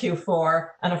Q3 and a Q4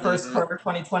 and a first quarter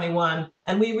 2021.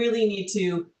 And we really need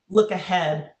to look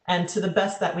ahead and, to the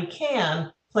best that we can,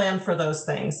 plan for those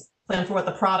things. Plan for what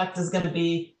the product is going to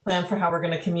be, plan for how we're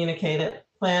going to communicate it,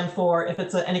 plan for if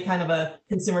it's any kind of a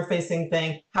consumer facing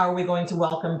thing, how are we going to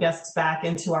welcome guests back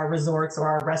into our resorts or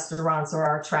our restaurants or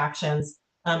our attractions.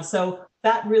 So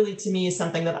that really, to me, is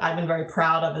something that I've been very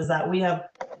proud of, is that we have,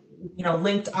 you know,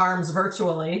 linked arms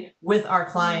virtually with our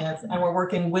clients, and we're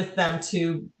working with them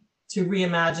to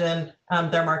reimagine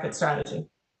their market strategy.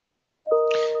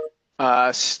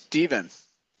 Stephen.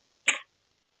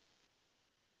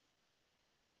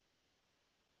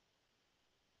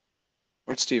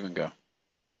 Where'd Stephen go?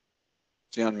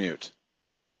 Is he on mute?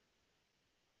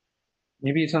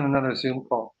 Maybe it's on another Zoom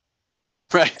call.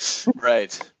 Right,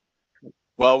 right.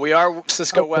 Well, we are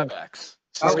Cisco Okay. WebEx.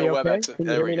 Are Cisco we okay? WebEx. Can you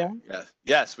There hear we me go. now? Yes.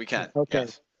 Yes, we can. Okay.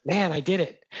 Yes. Man, I did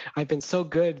it. I've been so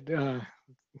good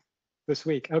this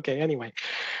week. Okay, anyway.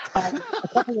 A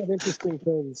couple of interesting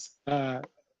things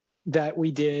that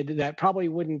we did that probably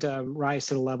wouldn't rise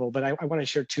to the level, but I want to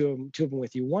share two of them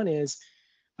with you. One is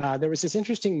there was this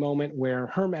interesting moment where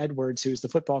Herm Edwards, who's the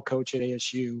football coach at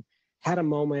ASU, had a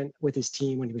moment with his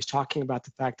team when he was talking about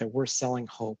the fact that we're selling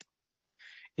hope.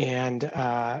 And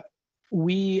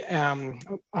we,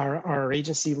 our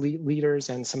agency leaders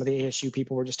and some of the ASU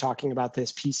people were just talking about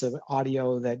this piece of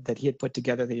audio that he had put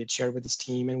together that he had shared with his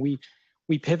team. And we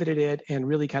pivoted it and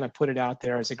really kind of put it out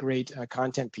there as a great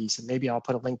content piece. And maybe I'll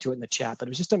put a link to it in the chat, but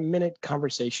it was just a minute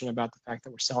conversation about the fact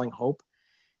that we're selling hope.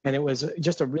 And it was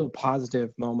just a real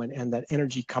positive moment, and that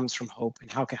energy comes from hope,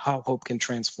 and how hope can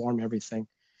transform everything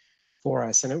for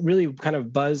us. And it really kind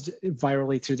of buzzed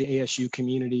virally through the ASU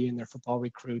community and their football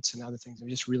recruits and other things. It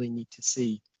was just really neat to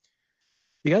see.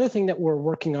 The other thing that we're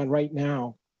working on right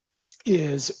now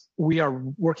is we are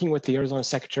working with the Arizona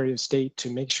Secretary of State to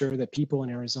make sure that people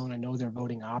in Arizona know their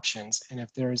voting options. And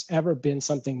if there's ever been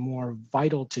something more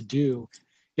vital to do,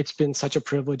 it's been such a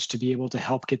privilege to be able to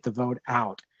help get the vote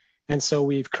out. And so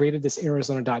we've created this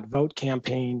Arizona.vote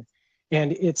campaign.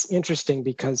 And it's interesting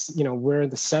because, you know, we're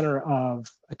the center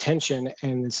of attention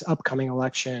in this upcoming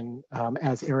election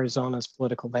as Arizona's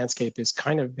political landscape has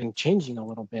kind of been changing a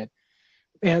little bit.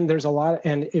 And there's a lot,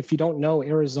 and if you don't know,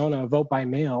 Arizona vote by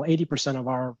mail, 80% of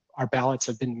our ballots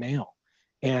have been mail.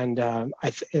 And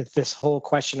if this whole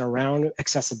question around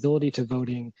accessibility to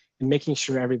voting and making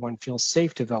sure everyone feels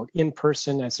safe to vote in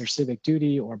person as their civic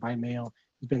duty or by mail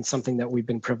has been something that we've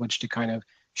been privileged to kind of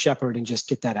shepherd and just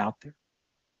get that out there.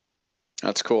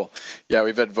 That's cool. Yeah,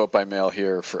 we've had vote by mail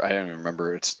here for, I don't even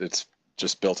remember, it's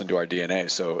just built into our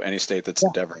DNA. So any state that's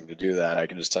endeavoring to do that, I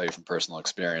can just tell you from personal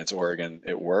experience, Oregon,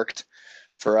 it worked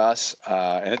for us.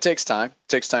 And it takes time. It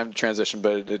takes time to transition,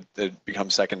 but it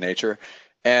becomes second nature.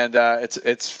 And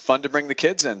it's fun to bring the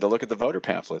kids in to look at the voter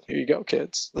pamphlet. Here you go,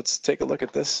 kids. Let's take a look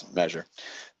at this measure.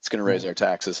 It's going to raise our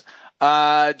taxes.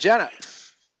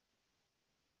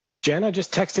 Jenna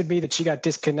just texted me that she got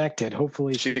disconnected.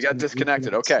 Hopefully she got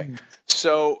disconnected. Okay.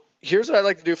 So here's what I'd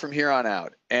like to do from here on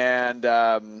out. And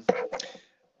I'll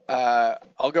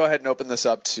go ahead and open this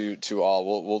up to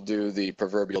all. We'll do the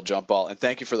proverbial jump ball. And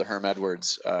thank you for the Herm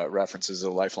Edwards references,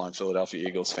 a lifelong Philadelphia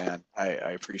Eagles fan. I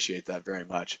appreciate that very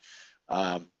much.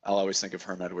 I'll always think of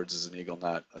Herm Edwards as an Eagle,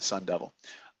 not a Sun Devil.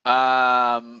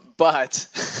 But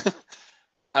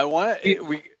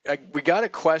we got a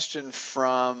question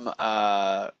from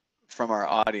our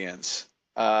audience.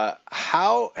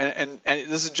 How and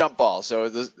this is jump ball. So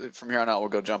from here on out, we'll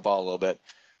go jump ball a little bit.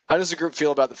 How does the group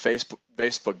feel about the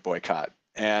Facebook boycott?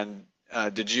 And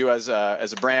did you, as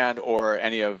a brand or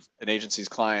any of an agency's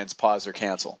clients, pause or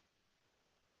cancel?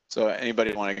 So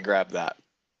anybody want to grab that?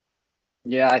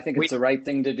 Yeah, I think it's the right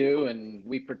thing to do, and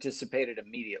we participated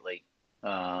immediately.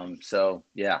 So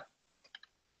yeah.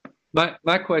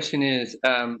 My question is,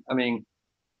 I mean,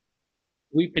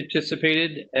 we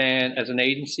participated and as an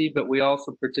agency, but we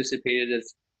also participated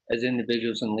as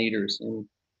individuals and leaders.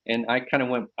 And I kind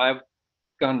of I've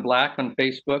gone black on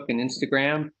Facebook and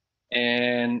Instagram,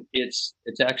 and it's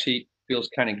actually feels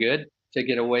kind of good to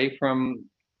get away from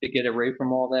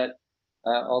all that,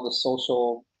 all the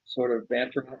social sort of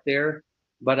banter out there.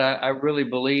 But I really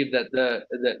believe that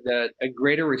that a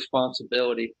greater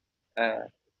responsibility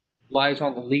lies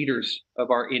on the leaders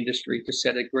of our industry to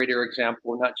set a greater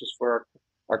example, not just for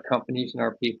our companies and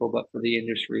our people, but for the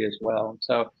industry as well.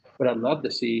 So what I'd love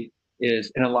to see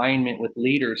is an alignment with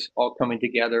leaders all coming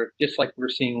together, just like we're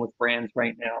seeing with brands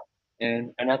right now.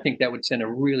 And I think that would send a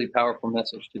really powerful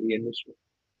message to the industry.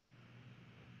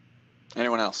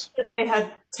 Anyone else? They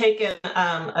had taken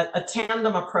a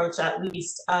tandem approach, at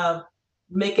least, of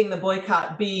making the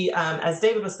boycott be, as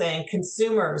David was saying,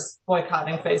 consumers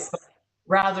boycotting Facebook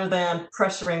rather than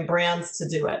pressuring brands to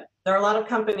do it. There are a lot of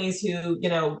companies who,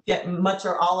 get much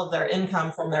or all of their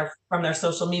income from their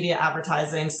social media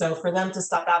advertising. So for them to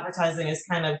stop advertising is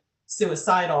kind of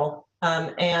suicidal.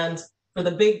 And for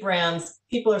the big brands,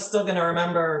 people are still going to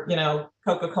remember,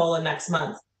 Coca-Cola next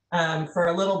month. For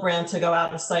a little brand to go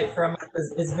out of sight for a month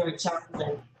is very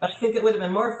challenging. But I think it would have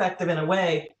been more effective in a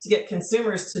way to get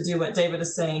consumers to do what David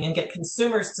is saying and get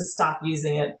consumers to stop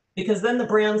using it, because then the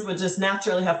brands would just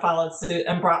naturally have followed suit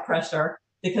and brought pressure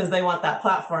because they want that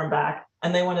platform back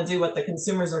and they want to do what the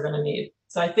consumers are going to need.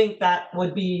 So I think that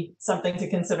would be something to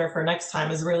consider for next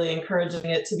time, is really encouraging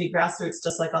it to be grassroots,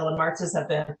 just like all the marches have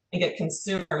been, and get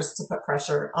consumers to put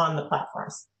pressure on the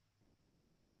platforms.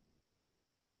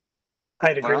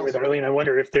 I'd agree with Arlene. I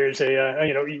wonder if there's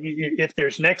if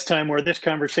there's next time where this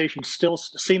conversation still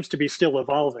seems to be still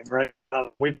evolving, right?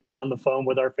 We've been on the phone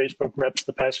with our Facebook reps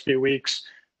the past few weeks.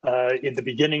 In the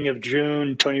beginning of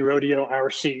June, Tony Rodeo,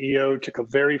 our CEO, took a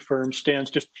very firm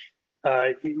stance, just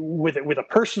with a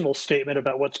personal statement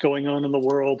about what's going on in the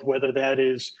world, whether that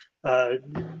is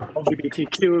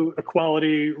LGBTQ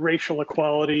equality, racial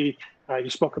equality.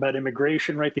 You spoke about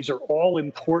immigration, right? These are all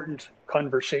important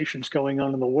conversations going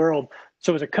on in the world.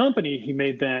 So as a company, he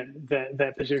made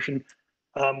that position.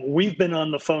 We've been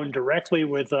on the phone directly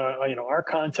with our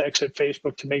contacts at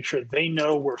Facebook to make sure they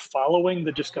know we're following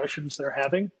the discussions they're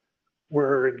having.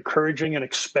 We're encouraging and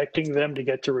expecting them to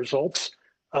get to results.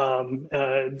 And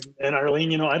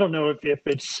Arlene, I don't know if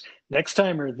it's next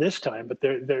time or this time, but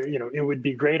it would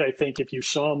be great, I think, if you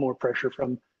saw more pressure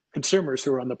from consumers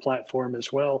who are on the platform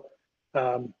as well.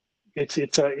 It's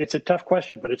a tough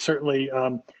question, but it's certainly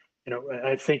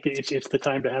I think it's the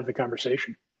time to have the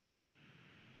conversation.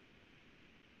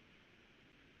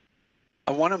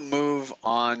 I want to move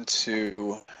on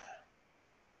to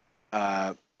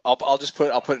I'll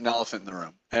put an elephant in the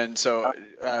room, and so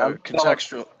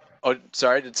contextual. Oh,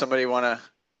 sorry. Did somebody want to?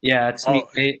 Yeah, it's me.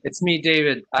 It's me,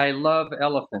 David. I love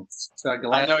elephants. So I'm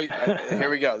glad. Here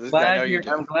we go.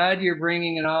 I'm glad you're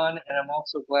bringing it on, and I'm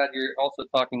also glad you're also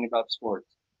talking about sports.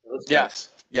 Yes.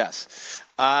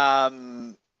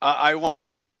 I want.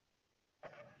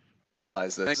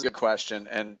 This is a good question,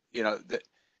 and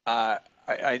I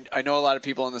know a lot of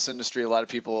people in this industry. A lot of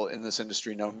people in this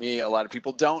industry know me. A lot of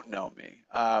people don't know me.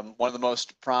 One of the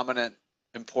most prominent,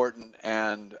 important,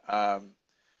 and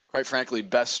quite frankly,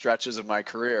 best stretches of my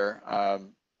career.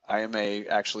 I am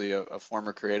actually a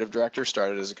former creative director,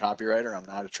 started as a copywriter. I'm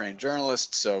not a trained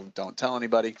journalist, so don't tell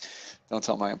anybody. Don't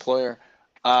tell my employer.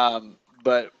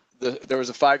 But there was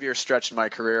a 5-year stretch in my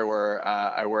career where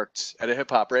I worked at a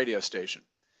hip hop radio station.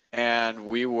 And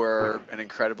we were an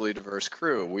incredibly diverse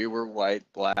crew. We were white,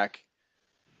 black,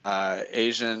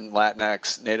 Asian,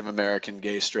 Latinx, Native American,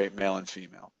 gay, straight, male, and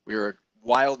female. We were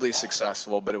wildly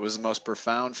successful, but it was the most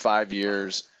profound 5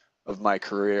 years of my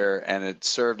career, and it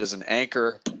served as an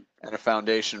anchor and a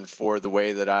foundation for the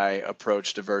way that I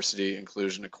approach diversity,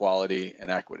 inclusion, equality,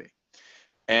 and equity.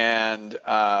 And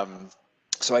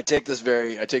so I take this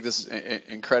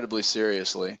incredibly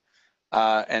seriously.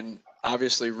 And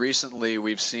obviously, recently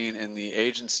we've seen in the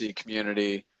agency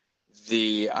community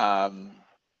we've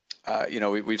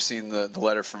seen the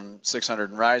letter from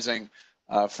 600 and Rising,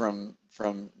 from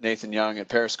Nathan Young at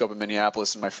Periscope in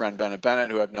Minneapolis, and my friend Bennett Bennett,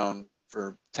 who I've known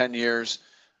for 10 years,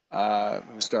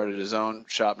 who started his own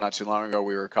shop not too long ago.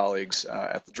 We were colleagues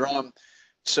at the Drum.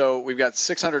 So we've got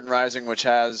 600 and Rising, which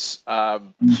has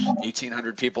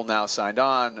 1,800 people now signed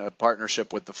on, a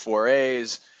partnership with the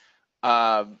 4As.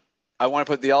 I want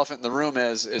to put the elephant in the room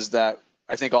is that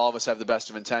I think all of us have the best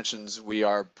of intentions. We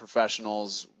are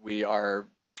professionals. We are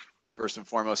first and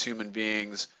foremost human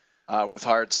beings with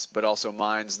hearts, but also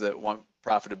minds that want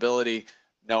profitability,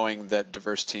 knowing that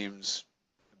diverse teams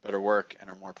better work and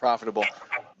are more profitable.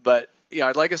 But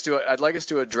I'd like us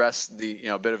to address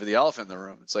the bit of the elephant in the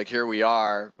room. It's like, here we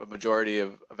are, a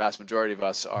vast majority of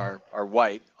us are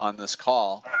white on this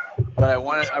call, but I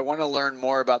want to learn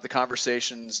more about the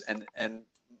conversations and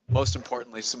most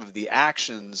importantly some of the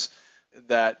actions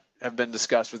that have been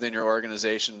discussed within your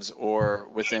organizations or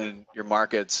within your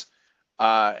markets.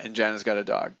 And Jenna's got a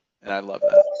dog, and I love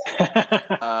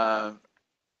that.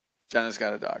 Jenna's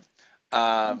got a dog.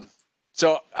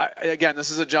 So again,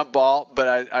 this is a jump ball,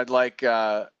 but I'd like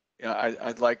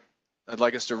I'd like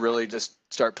us to really just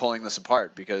start pulling this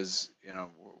apart, because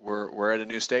we're at a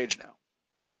new stage now.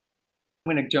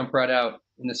 I'm going to jump right out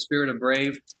in the spirit of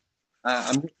brave.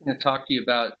 I'm just going to talk to you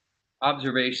about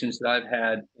observations that I've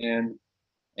had,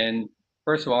 and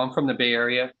first of all, I'm from the Bay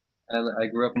Area. I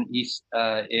grew up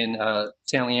in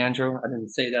San Leandro. I didn't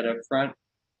say that up front,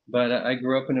 but I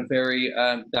grew up in a very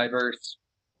diverse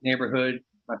neighborhood.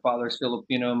 My father's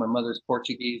Filipino, my mother's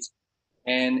Portuguese,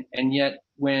 and yet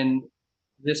when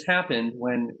this happened,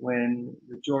 when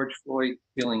the George Floyd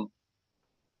killing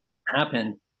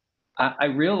happened, I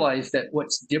realized that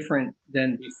what's different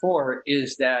than before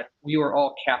is that we are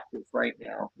all captive right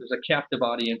now. There's a captive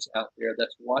audience out there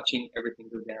that's watching everything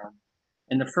go down.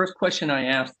 And the first question I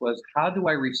asked was, how do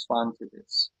I respond to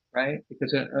this, right?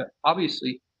 Because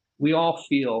obviously we all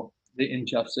feel the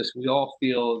injustice. We all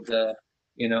feel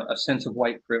a sense of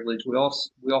white privilege. We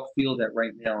all feel that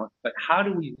right now. But how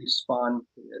do we respond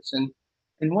to this? And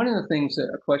one of the things,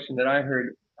 a question that I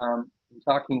heard in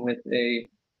talking with a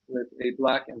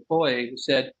Black employee who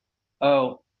said,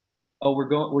 "Oh,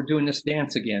 we're doing this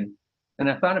dance again." And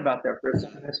I thought about that for a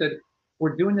second. I said,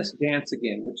 we're doing this dance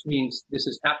again, which means this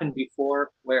has happened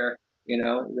before, where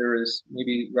there is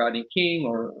maybe Rodney King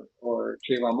or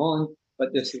Trayvon Mullen,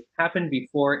 but this has happened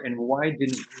before, and why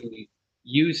didn't we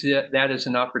use that as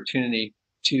an opportunity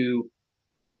to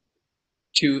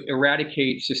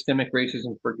eradicate systemic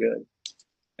racism for good?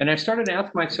 And I started to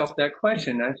ask myself that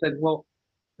question. I said, well,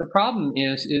 the problem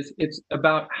is it's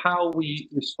about how we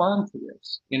respond to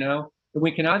this.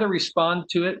 We can either respond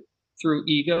to it through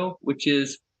ego, which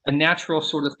is a natural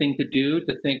sort of thing to do,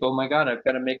 to think, oh my God, I've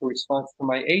got to make a response to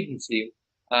my agency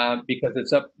because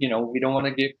it's up, we don't want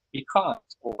to be caught.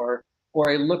 Or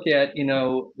I look at,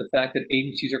 the fact that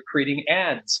agencies are creating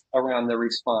ads around the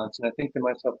response. And I think to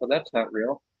myself, well, that's not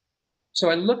real. So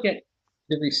I look at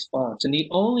the response. And the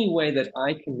only way that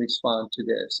I can respond to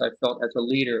this, I felt as a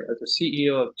leader, as a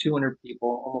CEO of 200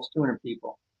 people, almost 200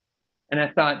 people. And I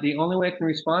thought the only way I can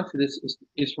respond to this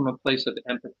is from a place of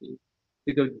empathy,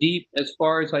 to go deep as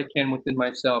far as I can within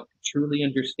myself, to truly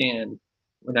understand,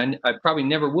 when I probably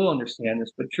never will understand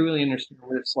this, but truly understand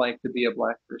what it's like to be a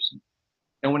Black person.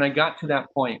 And when I got to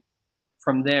that point,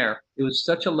 from there, it was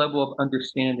such a level of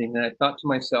understanding that I thought to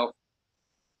myself,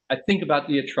 I think about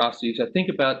the atrocities. I think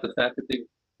about the fact that they've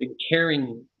been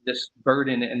carrying this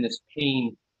burden and this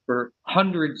pain for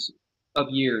hundreds of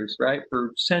years, right?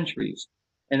 For centuries.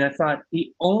 And I thought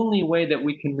the only way that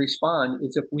we can respond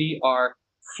is if we are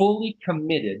fully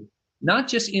committed, not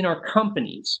just in our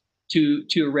companies to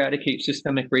eradicate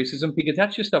systemic racism, because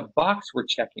that's just a box we're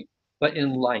checking, but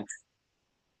in life.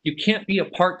 You can't be a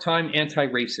part-time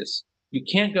anti-racist. You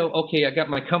can't go, okay, I got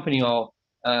my company all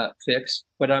fixed,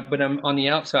 but I'm on the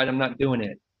outside, I'm not doing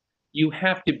it. You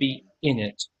have to be in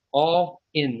it, all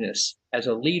in this, as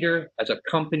a leader, as a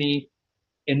company,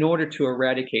 in order to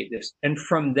eradicate this. And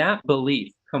from that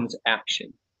belief comes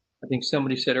action. I think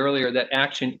somebody said earlier that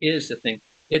action is the thing.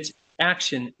 It's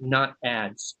action, not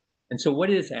ads. And so what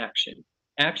is action?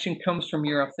 Action comes from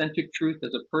your authentic truth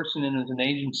as a person and as an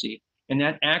agency. And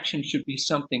that action should be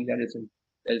something that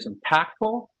is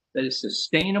impactful, that is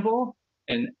sustainable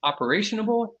and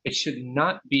operationable. It should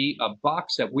not be a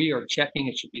box that we are checking.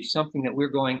 It should be something that we're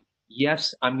going,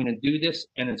 yes, I'm going to do this.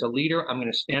 And as a leader, I'm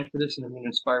going to stand for this. And I'm going to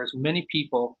inspire as many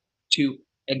people to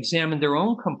examine their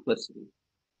own complicity,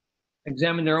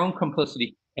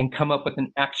 and come up with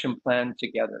an action plan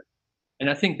together. And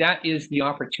I think that is the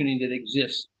opportunity that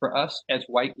exists for us as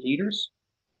white leaders,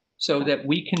 so that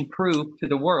we can prove to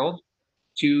the world,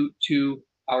 to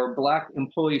our Black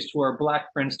employees, to our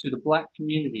Black friends, to the Black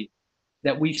community,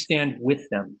 that we stand with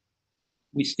them.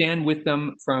 We stand with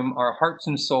them from our hearts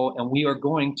and soul, and we are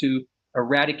going to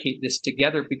eradicate this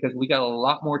together, because we got a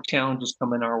lot more challenges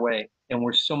coming our way, and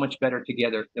we're so much better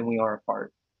together than we are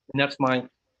apart. And that's my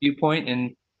viewpoint.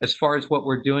 And as far as what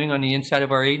we're doing on the inside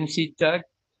of our agency, Doug,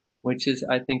 which is,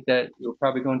 I think that we'll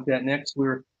probably go into that next,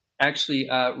 we're actually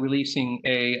releasing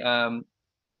a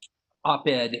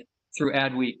op-ed through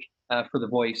Adweek for The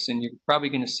Voice, and you're probably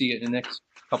going to see it in the next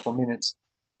couple of minutes,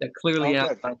 that clearly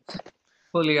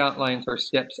outlines our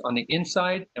steps on the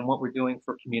inside and what we're doing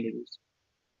for communities.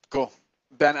 Cool.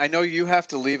 Ben, I know you have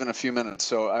to leave in a few minutes,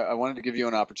 so I wanted to give you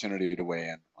an opportunity to weigh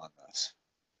in on this.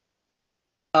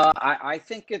 I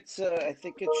think it's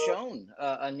shown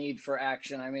a need for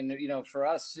action. I mean, for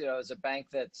us, as a bank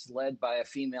that's led by a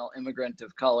female immigrant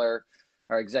of color,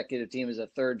 our executive team is a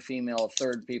third female, a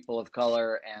third people of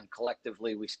color, and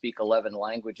collectively we speak 11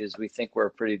 languages. We think we're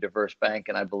a pretty diverse bank,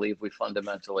 and I believe we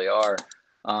fundamentally are.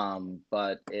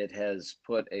 But it has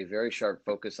put a very sharp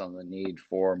focus on the need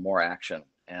for more action.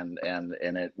 And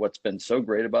what's been so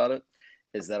great about it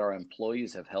is that our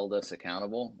employees have held us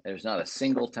accountable. There's not a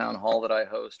single town hall that I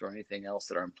host or anything else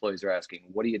that our employees are asking,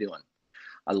 what are you doing?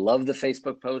 I love the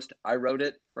Facebook post. I wrote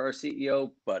it for our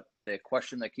CEO, but the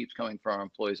question that keeps coming from our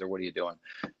employees are, what are you doing?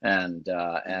 And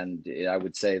I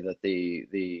would say that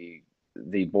the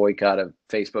boycott of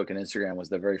Facebook and Instagram was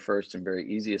the very first and very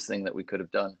easiest thing that we could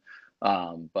have done.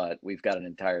 But we've got an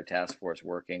entire task force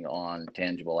working on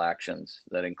tangible actions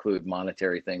that include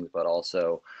monetary things, but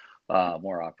also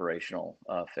more operational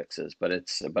fixes.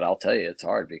 But I'll tell you, it's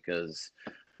hard because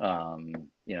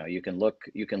you can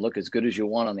look as good as you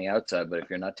want on the outside, but if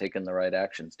you're not taking the right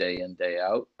actions day in, day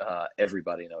out,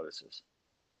 everybody notices.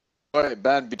 All right,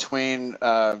 Ben, between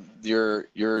your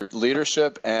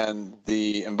leadership and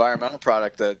the environmental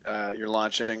product that you're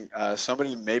launching,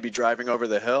 somebody may be driving over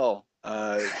the hill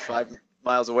 5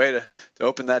 miles away to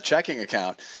open that checking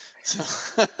account.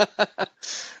 So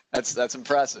that's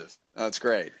impressive. That's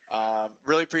great.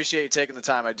 Really appreciate you taking the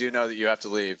time. I do know that you have to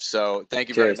leave, so thank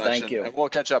you very much. Thank you. And we'll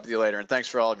catch up with you later. And thanks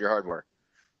for all of your hard work.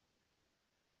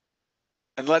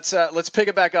 And let's pick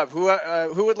it back up.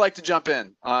 Who would like to jump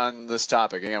in on this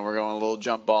topic? Again, we're going a little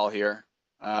jump ball here.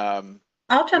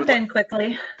 I'll jump in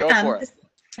quickly. Go for it.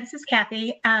 This is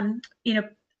Kathy.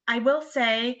 I will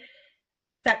say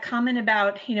that comment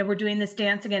about, we're doing this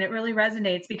dance again, it really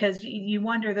resonates because you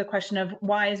wonder the question of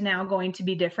why is now going to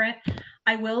be different.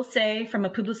 I will say from a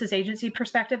Publicis agency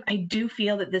perspective, I do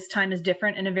feel that this time is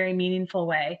different in a very meaningful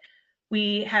way.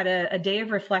 We had a day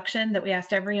of reflection that we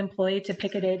asked every employee to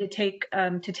pick a day to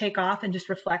take off and just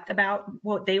reflect about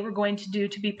what they were going to do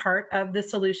to be part of the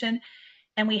solution.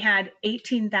 And we had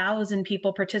 18,000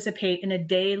 people participate in a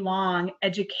day-long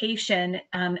education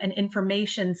and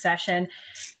information session,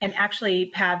 and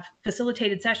actually have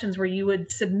facilitated sessions where you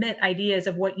would submit ideas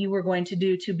of what you were going to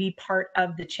do to be part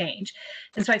of the change.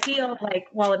 And so I feel like,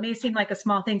 while it may seem like a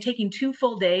small thing, taking 2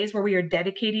 full days where we are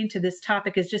dedicating to this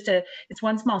topic is it's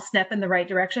one small step in the right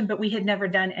direction, but we had never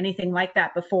done anything like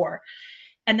that before.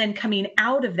 And then coming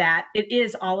out of that, it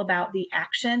is all about the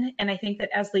action. And I think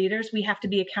that as leaders, we have to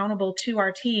be accountable to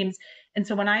our teams. And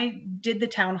so when I did the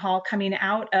town hall coming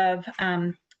out of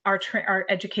our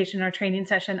education, our training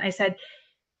session, I said,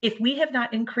 if we have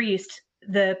not increased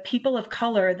the people of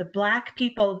color, the Black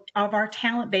people of our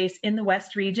talent base in the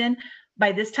West region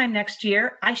by this time next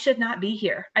year, I should not be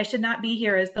here. I should not be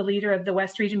here as the leader of the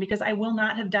West region, because I will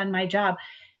not have done my job.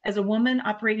 As a woman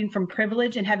operating from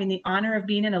privilege and having the honor of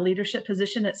being in a leadership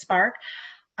position at Spark,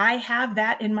 I have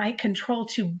that in my control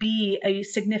to be a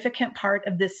significant part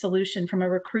of this solution from a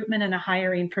recruitment and a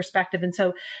hiring perspective. And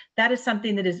so that is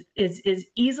something that is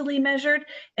easily measured,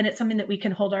 and it's something that we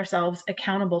can hold ourselves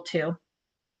accountable to.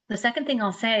 The second thing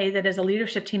I'll say, that as a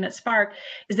leadership team at Spark,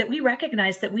 is that we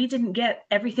recognize that we didn't get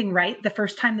everything right the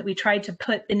first time that we tried to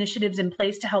put initiatives in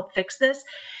place to help fix this.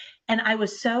 And I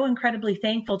was so incredibly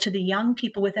thankful to the young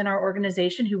people within our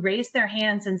organization who raised their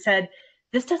hands and said,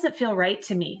 this doesn't feel right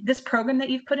to me. This program that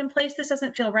you've put in place, this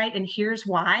doesn't feel right, and here's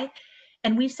why.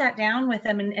 And we sat down with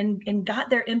them and got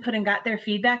their input and got their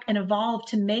feedback and evolved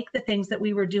to make the things that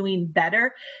we were doing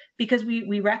better, because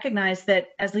we recognize that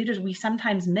as leaders, we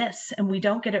sometimes miss and we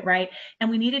don't get it right. And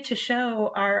we needed to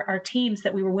show our teams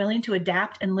that we were willing to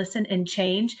adapt and listen and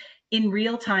change in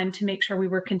real time to make sure we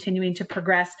were continuing to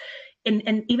progress.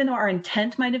 And even though our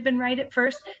intent might have been right at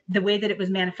first, the way that it was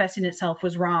manifesting itself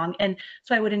was wrong. And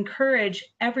so I would encourage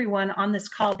everyone on this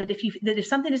call that if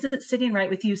something isn't sitting right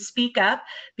with you, speak up,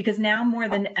 because now more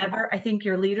than ever, I think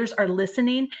your leaders are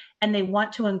listening and they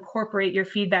want to incorporate your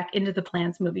feedback into the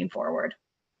plans moving forward.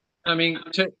 I mean,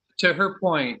 to her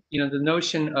point, the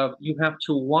notion of you have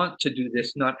to want to do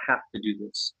this, not have to do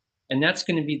this. And that's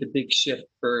going to be the big shift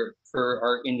for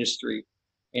our industry.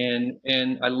 And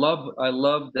I love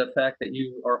the fact that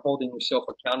you are holding yourself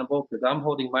accountable, because I'm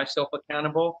holding myself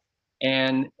accountable.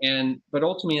 But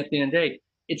ultimately, at the end of the day,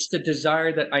 it's the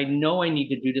desire that I know I need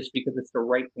to do this because it's the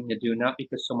right thing to do, not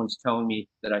because someone's telling me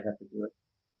that I have to do it.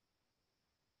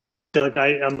 Doug,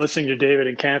 I'm listening to David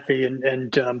and Kathy,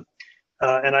 and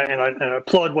I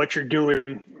applaud what you're doing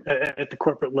at the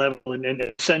corporate level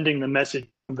and sending the message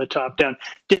from the top down.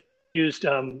 Used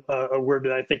a word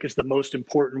that I think is the most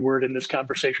important word in this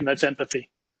conversation. That's empathy.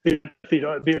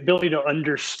 the ability to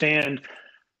understand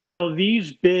how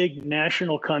these big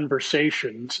national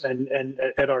conversations and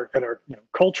at our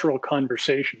cultural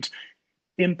conversations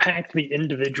impact the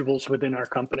individuals within our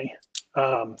company.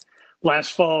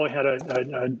 Last fall, I had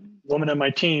a woman on my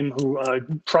team who,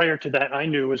 prior to that, I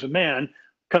knew was a man,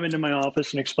 come into my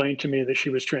office and explain to me that she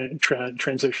was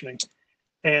transitioning,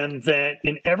 and that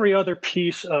in every other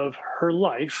piece of her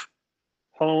life,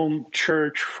 home,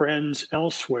 church, friends,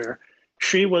 elsewhere,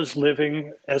 she was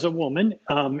living as a woman,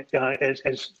 and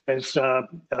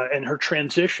her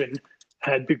transition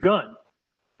had begun.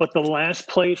 But the last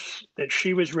place that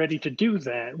she was ready to do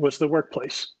that was the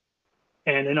workplace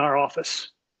and in our office.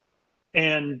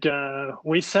 And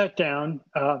we sat down.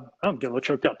 I'm getting a little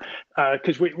choked up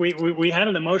because we had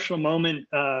an emotional moment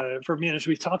for me as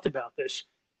we talked about this,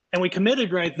 and we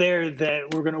committed right there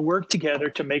that we're going to work together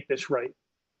to make this right.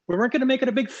 We weren't going to make it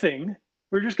a big thing.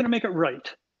 We're just going to make it right.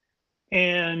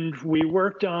 And we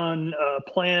worked on a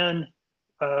plan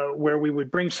where we would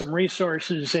bring some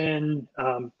resources in,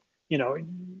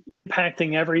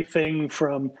 impacting everything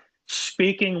from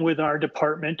speaking with our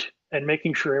department and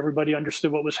making sure everybody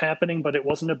understood what was happening, but it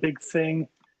wasn't a big thing,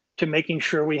 to making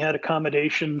sure we had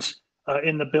accommodations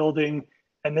in the building.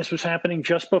 And this was happening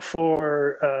just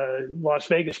before Las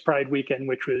Vegas Pride weekend,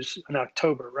 which was in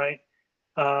October, right?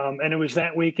 And it was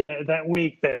that week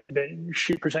that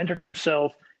she presented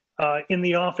herself in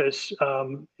the office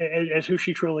as who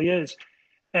she truly is.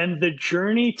 And the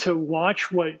journey to watch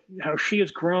how she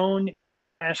has grown in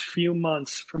the past few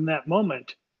months from that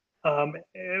moment,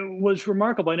 it was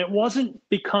remarkable. And it wasn't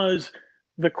because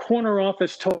the corner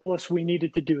office told us we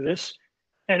needed to do this,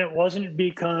 and it wasn't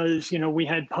because we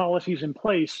had policies in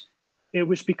place. It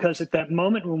was because at that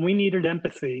moment when we needed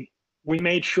empathy, we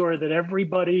made sure that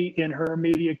everybody in her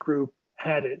immediate group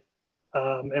had it,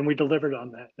 and we delivered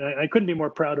on that. And I couldn't be more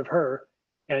proud of her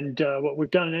and what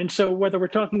we've done. And so whether we're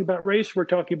talking about race, we're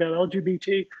talking about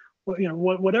LGBT,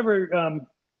 whatever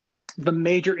the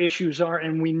major issues are,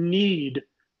 and we need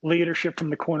leadership from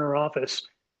the corner office,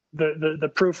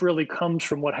 the proof really comes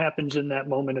from what happens in that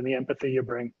moment and the empathy you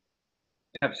bring.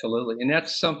 Absolutely. And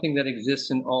that's something that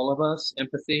exists in all of us,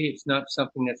 empathy. It's not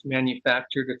something that's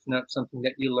manufactured. It's not something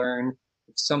that you learn.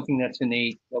 It's something that's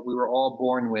innate, that we were all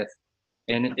born with.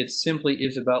 And it simply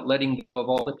is about letting go of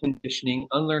all the conditioning,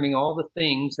 unlearning all the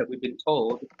things that we've been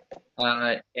told,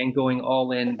 and going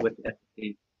all in with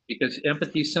empathy. Because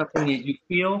empathy is something that you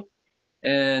feel,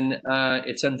 and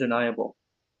it's undeniable.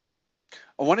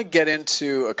 I want to get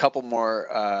into a couple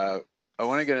more.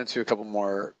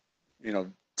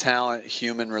 Talent,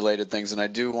 human-related things, and I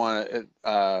do want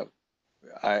to.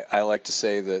 I like to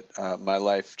say that my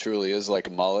life truly is like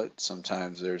a mullet.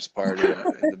 Sometimes there's party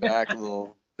in the back, a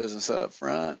little business up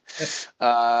front.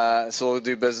 So we'll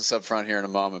do business up front here in a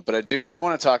moment. But I do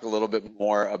want to talk a little bit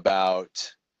more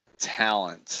about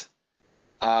talent.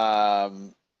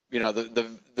 The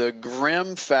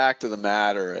grim fact of the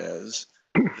matter is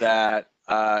that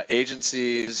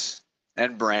agencies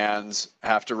and brands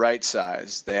have to right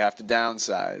size, they have to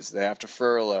downsize, they have to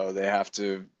furlough, they have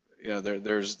to,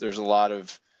 there's a lot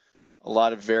of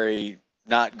very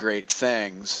not great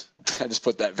things. I just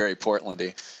put that very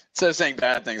Portlandy. Instead of saying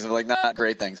bad things, I'm like, not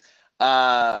great things.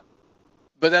 But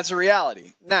that's a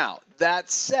reality. Now, that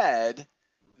said,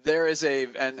 there is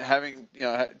and having,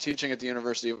 teaching at the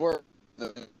University of Work,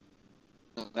 the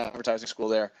advertising school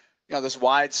there, this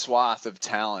wide swath of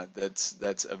talent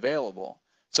that's available.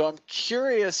 So I'm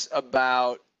curious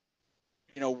about,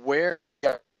 where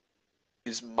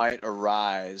these might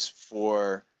arise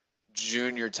for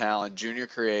junior talent, junior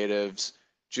creatives,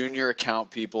 junior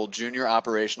account people, junior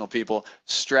operational people.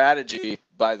 Strategy,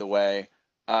 by the way,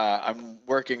 I'm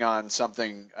working on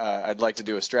something. I'd like to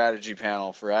do a strategy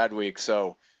panel for Adweek,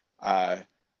 so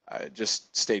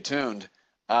just stay tuned.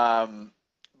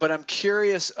 But I'm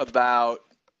curious about,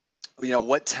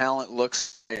 what talent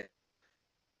looks like.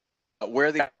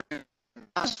 Where not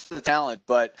for the talent,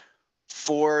 but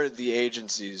for the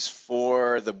agencies,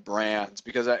 for the brands,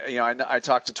 because I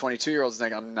talk to 22-year-olds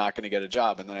and think I'm not going to get a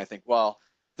job, and then I think, well,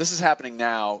 this is happening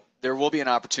now. There will be an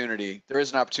opportunity. There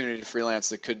is an opportunity to freelance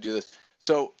that could do this.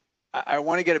 So I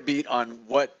want to get a beat on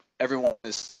what everyone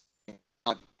is. And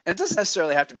it doesn't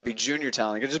necessarily have to be junior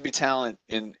talent. It could just be talent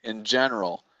in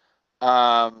general.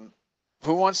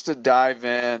 Who wants to dive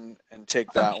in and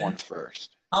take that one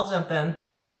first? I'll jump in.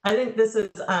 I think this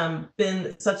has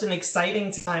been such an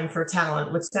exciting time for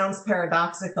talent, which sounds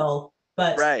paradoxical,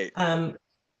 but right.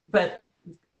 But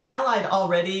Allied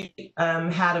already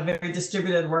had a very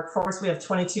distributed workforce. We have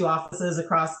 22 offices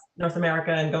across North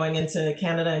America and going into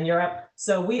Canada and Europe.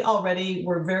 So we already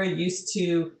were very used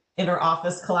to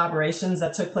inter-office collaborations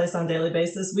that took place on a daily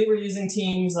basis. We were using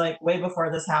Teams like way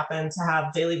before this happened to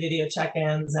have daily video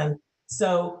check-ins. And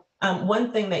so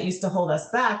one thing that used to hold us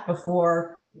back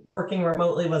before working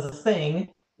remotely was a thing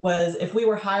was if we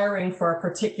were hiring for a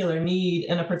particular need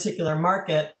in a particular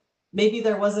market, maybe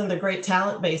there wasn't a great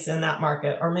talent base in that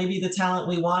market, or maybe the talent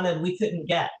we wanted we couldn't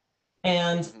get.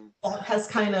 And that has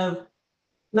kind of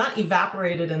not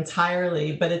evaporated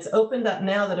entirely, but it's opened up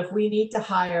now that if we need to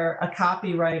hire a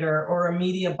copywriter or a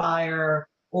media buyer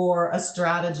or a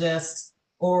strategist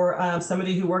or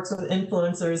somebody who works with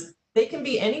influencers, they can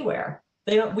be anywhere.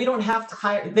 We don't have to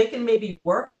hire, they can maybe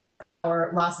work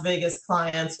our Las Vegas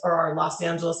clients or our Los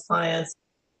Angeles clients,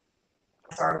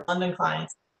 our London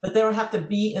clients, but they don't have to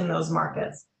be in those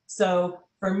markets. So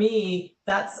for me,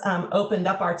 that's opened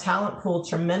up our talent pool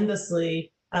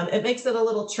tremendously. It makes it a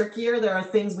little trickier. There are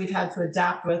things we've had to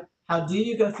adapt with. How do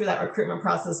you go through that recruitment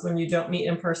process when you don't meet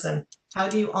in person? How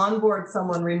do you onboard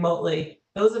someone remotely?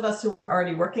 Those of us who are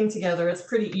already working together, it's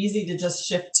pretty easy to just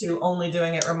shift to only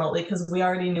doing it remotely because we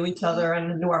already knew each other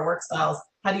and knew our work styles.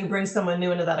 How do you bring someone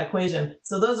new into that equation?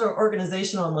 So those are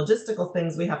organizational and logistical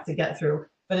things we have to get through.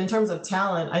 But in terms of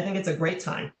talent, I think it's a great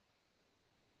time.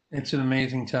 It's an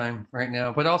amazing time right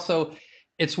now, but also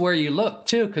it's where you look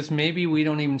too, because maybe we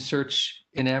don't even search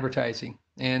in advertising.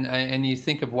 And you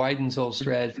think of Wyden's old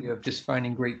strategy of just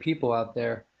finding great people out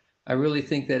there. I really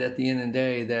think that at the end of the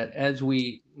day, that as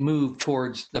we move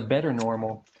towards the better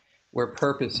normal, where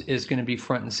purpose is going to be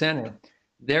front and center,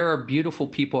 there are beautiful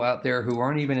people out there who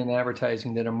aren't even in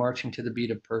advertising that are marching to the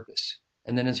beat of purpose.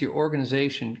 And then as your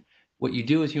organization, what you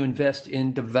do is you invest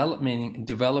in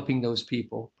developing those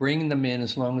people, bringing them in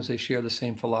as long as they share the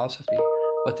same philosophy,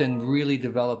 but then really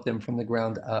develop them from the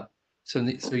ground up. So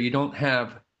you don't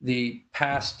have the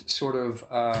past sort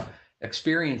of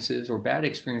experiences or bad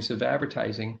experiences of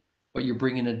advertising, but you're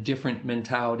bringing a different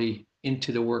mentality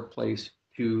into the workplace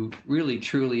to really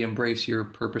truly embrace your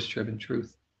purpose-driven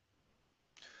truth.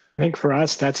 I think for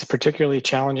us, that's particularly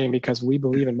challenging because we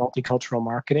believe in multicultural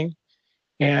marketing.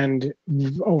 And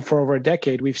for over a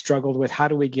decade, we've struggled with how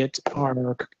do we get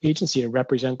our agency to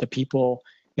represent the people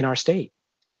in our state?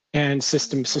 And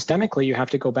systemically, you have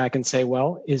to go back and say,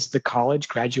 well, is the college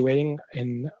graduating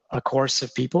in a course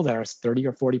of people that are 30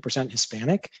 or 40%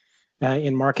 Hispanic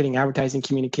in marketing, advertising,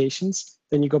 communications?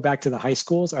 Then you go back to the high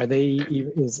schools. Are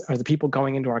the people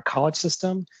going into our college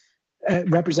system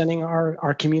representing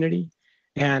our community?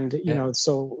 And, you know,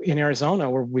 so in Arizona,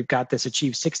 where we've got this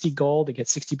Achieve 60 goal to get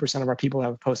 60% of our people to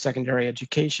have post-secondary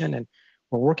education. And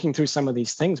we're working through some of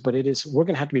these things, but we're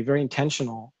going to have to be very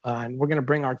intentional. And we're going to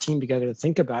bring our team together to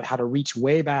think about how to reach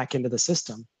way back into the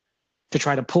system to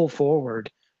try to pull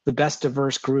forward the best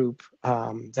diverse group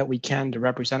that we can to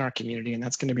represent our community. And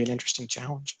that's going to be an interesting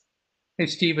challenge. Hey,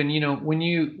 Stephen, you know, when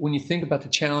you think about the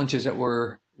challenges that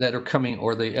are coming,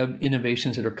 or the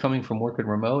innovations that are coming from working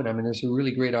remote, I mean, there's a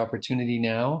really great opportunity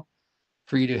now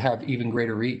for you to have even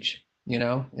greater reach, you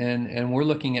know, and we're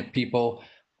looking at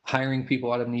hiring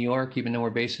people out of New York, even though we're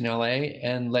based in LA,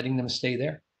 and letting them stay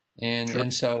there.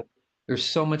 And so there's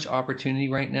so much opportunity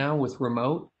right now with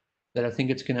remote that I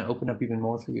think it's going to open up even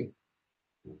more for you.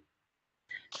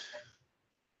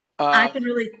 I've been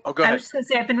really, go ahead. I was just going to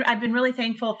say, I've been really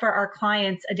thankful for our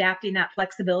clients adapting that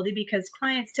flexibility, because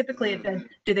clients typically have been,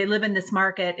 do they live in this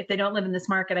market? If they don't live in this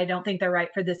market, I don't think they're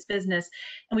right for this business.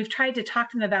 And we've tried to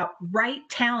talk to them about right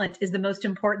talent is the most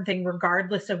important thing,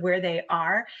 regardless of where they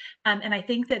are. And I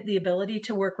think that the ability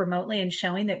to work remotely and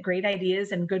showing that great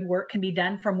ideas and good work can be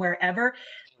done from wherever,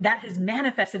 that has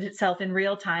manifested itself in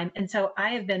real time. And so I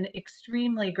have been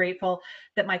extremely grateful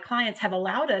that my clients have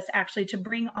allowed us actually to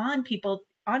bring on people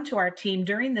onto our team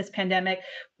during this pandemic.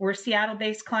 We're a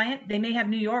Seattle-based client. They may have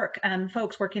New York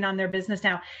folks working on their business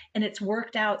now, and it's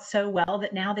worked out so well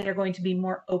that now they are going to be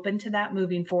more open to that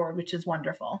moving forward, which is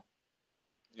wonderful.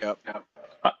 Yep.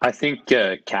 I think,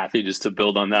 Kathy, just to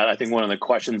build on that, I think one of the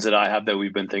questions that I have that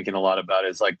we've been thinking a lot about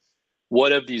is like,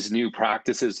 what of these new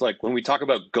practices, like when we talk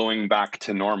about going back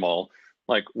to normal,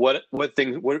 like what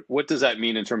does that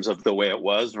mean in terms of the way it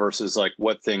was versus like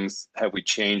what things have we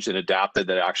changed and adapted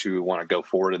that actually we want to go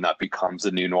forward and that becomes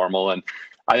the new normal? And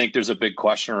I think there's a big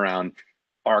question around,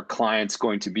 are clients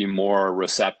going to be more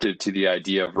receptive to the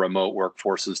idea of remote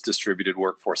workforces, distributed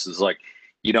workforces? Like,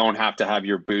 you don't have to have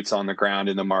your boots on the ground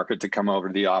in the market to come over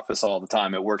to the office all the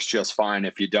time. It works just fine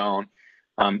if you don't.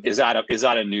 Is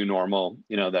that a new normal,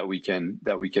 you know, that we can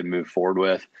move forward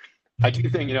with? I do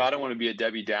think, you know, I don't want to be a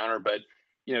Debbie Downer, but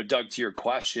you know, Doug, to your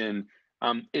question,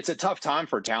 it's a tough time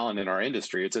for talent in our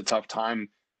industry. It's a tough time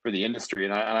for the industry.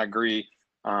 And I agree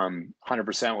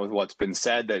 100% with what's been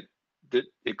said, that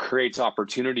it creates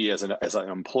opportunity as an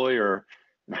employer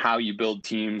how you build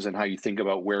teams and how you think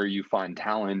about where you find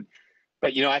talent.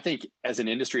 But, I think as an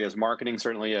industry, as marketing,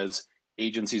 certainly as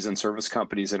agencies and service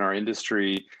companies in our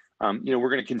industry, we're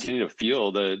going to continue to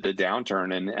feel the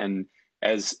downturn, and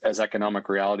as economic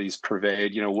realities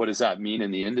pervade, what does that mean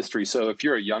in the industry? So if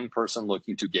you're a young person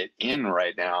looking to get in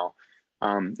right now,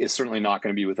 it's certainly not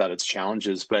going to be without its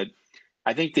challenges. But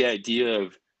I think the idea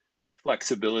of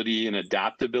flexibility and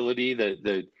adaptability,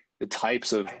 the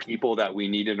types of people that we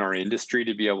need in our industry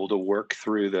to be able to work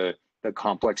through the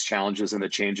complex challenges and the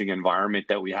changing environment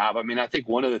that we have. I mean, I think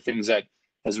one of the things that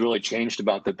has really changed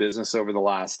about the business over the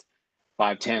last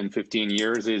 5, 10, 15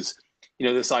 years is,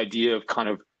 this idea of kind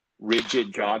of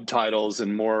rigid job titles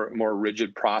and more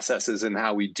rigid processes and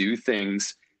how we do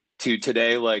things, to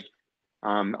today, like,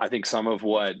 I think some of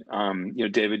what,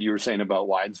 David, you were saying about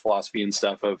Wyden's philosophy and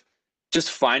stuff of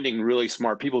just finding really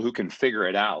smart people who can figure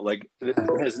it out. Like,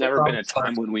 there has never been a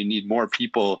time when we need more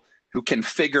people who can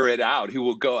figure it out, who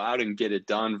will go out and get it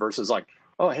done, versus like,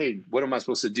 oh, hey, what am I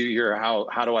supposed to do here?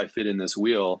 How do I fit in this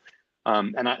wheel?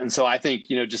 And so I think,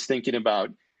 just thinking about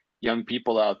young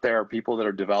people out there, people that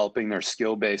are developing their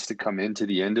skill base to come into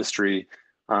the industry,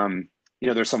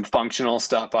 there's some functional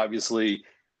stuff, obviously,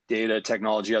 data,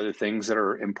 technology, other things that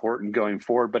are important going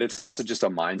forward, but it's just a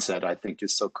mindset, I think,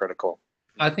 is so critical.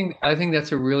 I think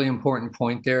that's a really important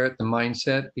point there, the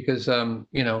mindset, because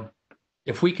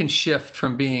if we can shift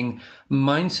from being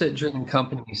mindset-driven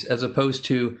companies as opposed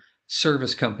to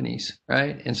service companies,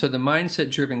 right? And so the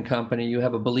mindset-driven company, you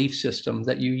have a belief system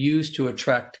that you use to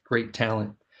attract great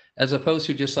talent, as opposed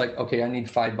to just like, okay, I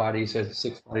need 5 bodies,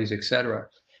 6 bodies, et cetera.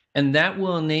 And that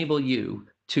will enable you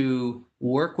to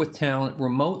work with talent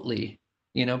remotely,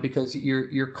 because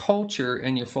your culture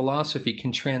and your philosophy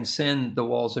can transcend the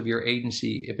walls of your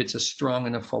agency if it's a strong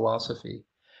enough philosophy.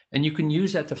 And you can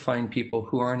use that to find people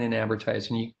who aren't in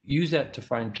advertising. You use that to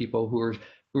find people who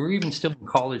are even still in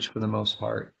college for the most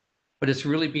part. But it's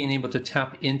really being able to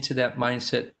tap into that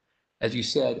mindset, as you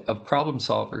said, of problem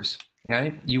solvers,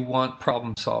 right? You want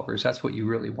problem solvers. That's what you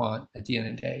really want at the end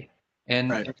of the day.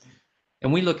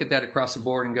 And we look at that across the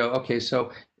board and go, okay,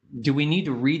 so do we need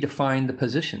to redefine the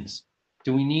positions?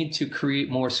 Do we need to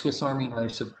create more Swiss Army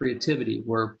knives of creativity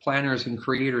where planners and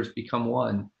creators become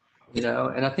one?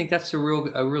 And I think that's a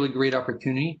really great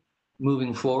opportunity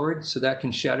moving forward. So that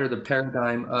can shatter the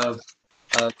paradigm of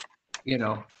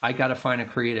I got to find a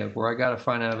creative, or I have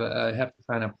to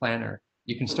find a planner.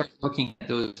 You can start looking at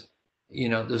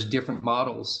those different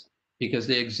models, because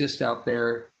they exist out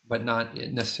there, but not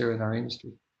necessarily in our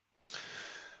industry.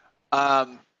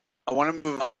 I want to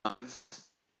move on.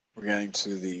 We're getting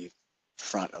to the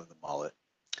front of the mullet.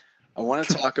 I want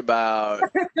to talk about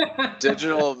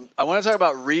digital. I want to talk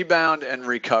about rebound and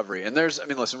recovery. And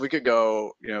listen, we could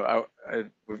go,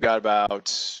 we've got about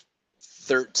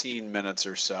 13 minutes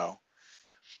or so.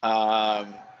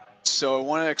 So I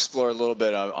want to explore a little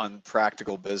bit on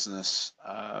practical business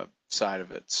side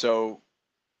of it. So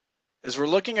as we're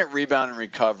looking at rebound and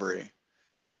recovery,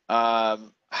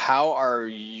 how are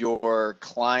your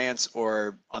clients,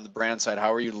 or on the brand side,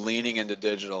 how are you leaning into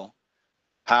digital?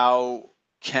 How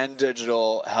can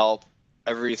digital help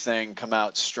everything come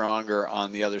out stronger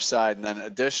on the other side? And then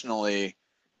additionally,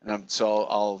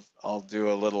 so I'll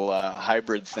do a little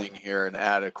hybrid thing here and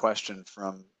add a question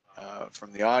from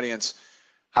the audience.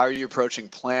 How are you approaching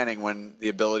planning when the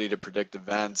ability to predict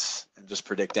events and just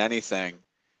predict anything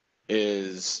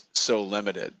is so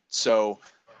limited? So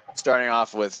starting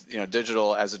off with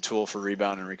digital as a tool for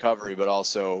rebound and recovery, but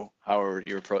also how are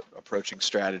you approaching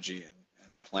strategy and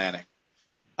planning?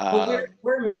 Well,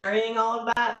 we're marrying all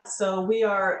of that. So we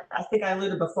are, I think I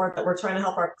alluded before, that we're trying to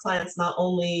help our clients not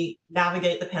only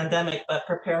navigate the pandemic, but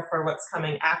prepare for what's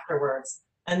coming afterwards.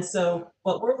 And so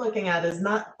what we're looking at is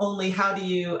not only how do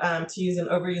you, to use an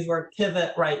overused word,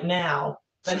 pivot right now,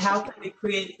 but how can we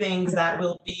create things that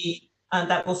will be,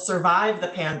 that will survive the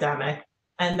pandemic,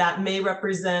 and that may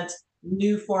represent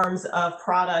new forms of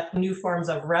product, new forms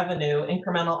of revenue,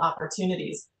 incremental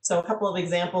opportunities. So a couple of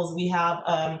examples, we have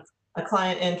a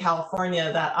client in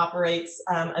California that operates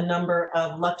a number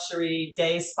of luxury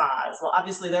day spas. Well,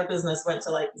 obviously their business went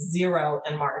to like 0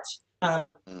 in March.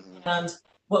 And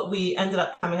what we ended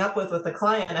up coming up with the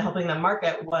client and helping them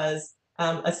market was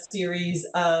a series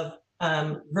of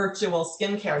virtual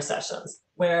skincare sessions,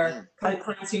 where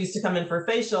clients who used to come in for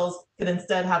facials could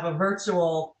instead have a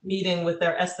virtual meeting with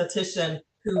their esthetician,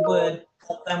 who would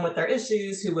help them with their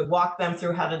issues, who would walk them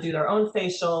through how to do their own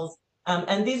facials.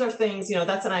 And these are things,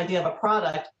 that's an idea of a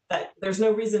product that there's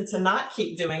no reason to not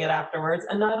keep doing it afterwards.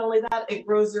 And not only that, it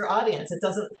grows your audience. It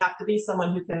doesn't have to be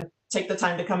someone who can take the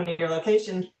time to come into your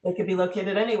location. They could be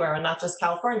located anywhere and not just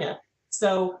California.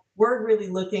 So we're really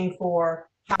looking for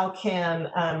how can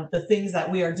the things that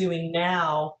we are doing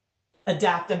now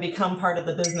adapt and become part of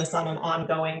the business on an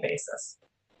ongoing basis.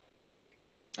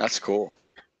 That's cool.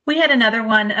 We had another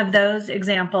one of those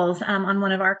examples on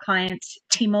one of our clients,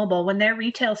 T-Mobile, when their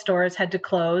retail stores had to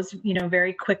close,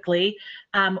 very quickly,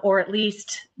 or at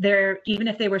least even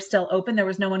if they were still open, there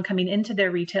was no one coming into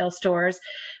their retail stores.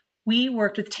 We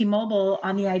worked with T-Mobile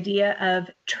on the idea of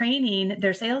training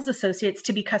their sales associates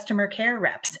to be customer care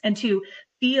reps and to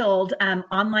field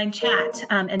online chat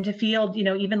and to field,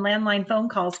 even landline phone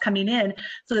calls coming in,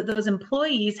 so that those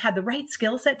employees had the right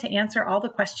skill set to answer all the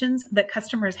questions that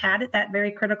customers had at that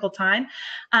very critical time.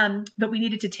 But we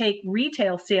needed to take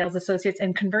retail sales associates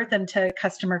and convert them to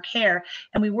customer care.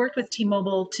 And we worked with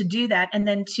T-Mobile to do that, and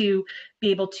then to be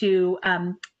able to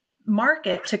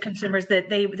market to consumers that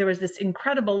there was this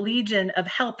incredible legion of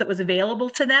help that was available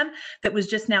to them that was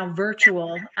just now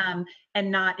virtual and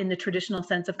not in the traditional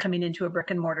sense of coming into a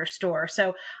brick and mortar store.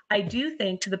 So I do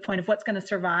think, to the point of what's going to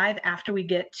survive after we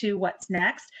get to what's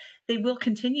next, they will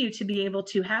continue to be able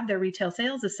to have their retail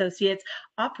sales associates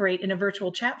operate in a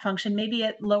virtual chat function, maybe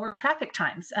at lower traffic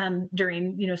times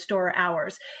during store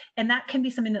hours. And that can be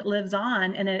something that lives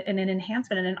on, and an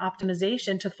enhancement and an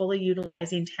optimization to fully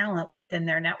utilizing talent within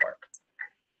their network.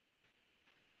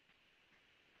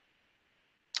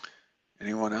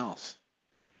 Anyone else?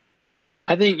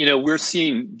 I think, we're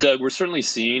seeing, Doug, we're certainly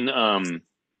seeing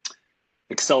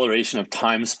acceleration of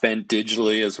time spent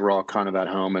digitally as we're all kind of at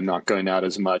home and not going out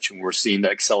as much. And we're seeing the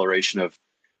acceleration of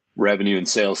revenue and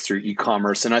sales through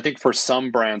e-commerce. And I think for some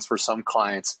brands, for some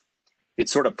clients, it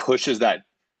sort of pushes the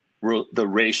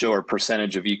ratio or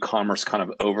percentage of e-commerce kind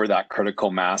of over that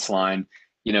critical mass line,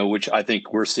 which I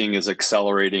think we're seeing is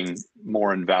accelerating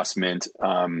more investment,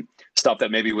 stuff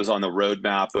that maybe was on the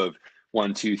roadmap of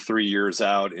 1, 2, 3 years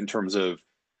out in terms of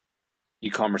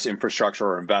e-commerce infrastructure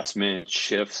or investment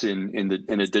shifts in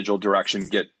a digital direction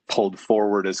get pulled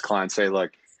forward as clients say,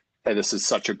 like, hey, this is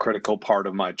such a critical part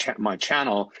of my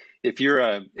channel. If you're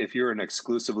an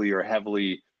exclusively or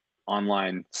heavily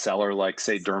online seller, like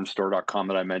say dermstore.com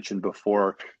that I mentioned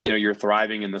before, you're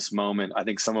thriving in this moment. I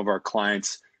think some of our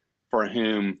clients for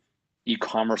whom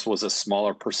e-commerce was a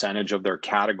smaller percentage of their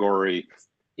category,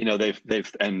 they've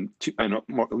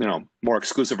more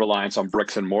exclusive reliance on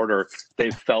bricks and mortar,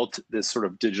 they've felt this sort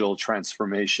of digital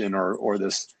transformation or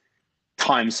this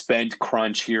time spent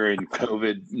crunch here in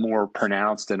COVID more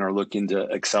pronounced and are looking to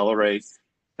accelerate.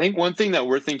 I think one thing that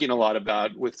we're thinking a lot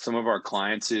about with some of our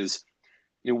clients is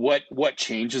what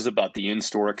changes about the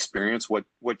in-store experience, what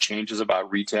changes about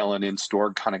retail and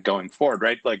in-store kind of going forward,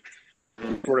 right? Like,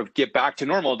 sort of get back to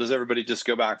normal. Does everybody just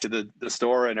go back to the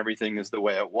store and everything is the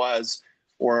way it was?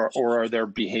 Or are there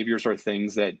behaviors or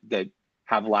things that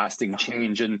have lasting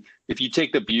change? And if you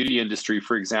take the beauty industry,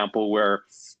 for example, where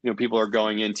people are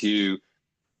going into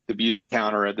the beauty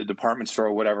counter at the department store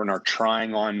or whatever and are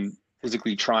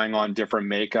physically trying on different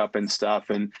makeup and stuff,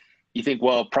 and you think,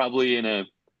 well, probably in a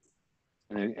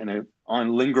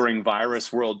lingering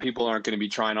virus world, people aren't going to be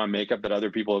trying on makeup that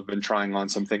other people have been trying on,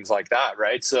 some things like that,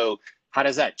 right? So how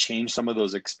does that change some of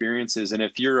those experiences? And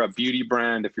if you're a beauty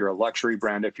brand, if you're a luxury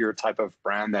brand, if you're a type of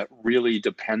brand that really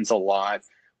depends a lot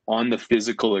on the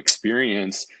physical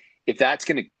experience, if that's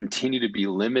going to continue to be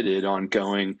limited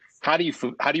ongoing, how do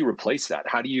you replace that?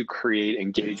 How do you create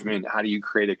engagement? How do you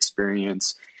create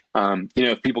experience?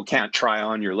 If people can't try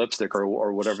on your lipstick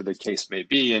or whatever the case may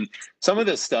be. And some of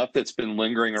this stuff that's been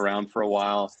lingering around for a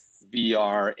while,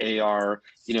 VR, AR,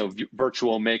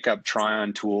 virtual makeup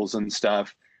try-on tools and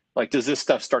stuff, like, does this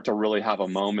stuff start to really have a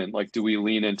moment? Like, do we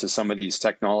lean into some of these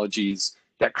technologies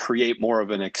that create more of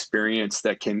an experience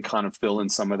that can kind of fill in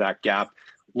some of that gap?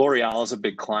 L'Oreal is a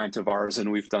big client of ours, and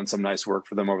we've done some nice work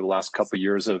for them over the last couple of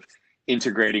years of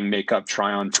integrating makeup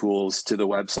try-on tools to the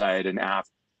website and app,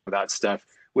 that stuff,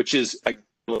 which is a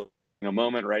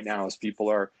moment right now as people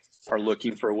are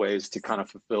looking for ways to kind of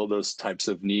fulfill those types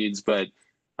of needs. But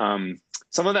some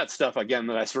of that stuff, again,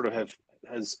 that I sort of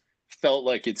has felt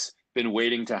like it's been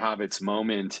waiting to have its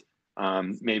moment,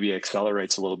 maybe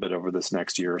accelerates a little bit over this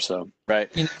next year or so. Right.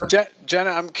 Jenna,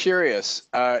 I'm curious.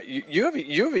 You're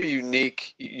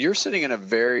sitting in a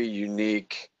very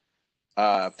unique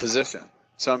position.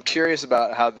 So I'm curious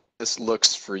about how this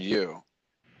looks for you.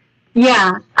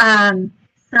 Yeah.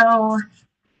 So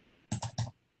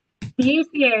the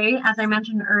ACA, as I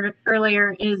mentioned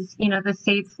earlier, is the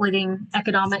state's leading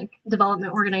economic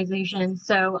development organization.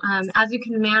 So as you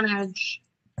can manage,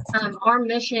 our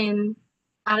mission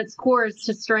at its core is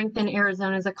to strengthen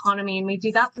Arizona's economy, and we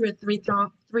do that through a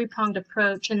three-pronged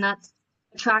approach, and that's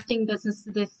attracting business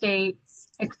to the state,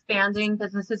 expanding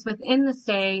businesses within the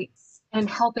state, and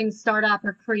helping start up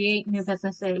or create new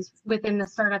businesses within the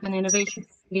startup and innovation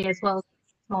community as well as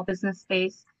small business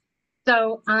space.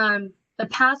 So the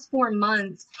past 4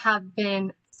 months have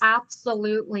been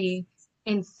absolutely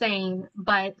insane,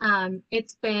 but I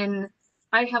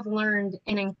have learned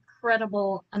an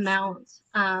incredible amount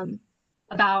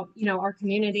about our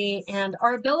community and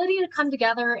our ability to come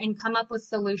together and come up with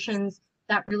solutions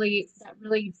that really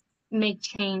make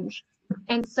change.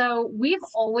 And so we've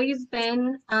always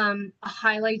been a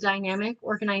highly dynamic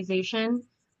organization.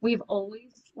 We've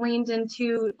always leaned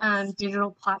into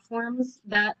digital platforms.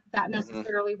 That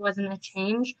necessarily wasn't a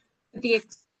change. The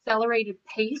accelerated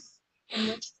pace in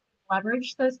which we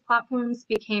leverage those platforms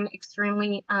became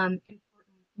extremely important.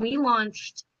 We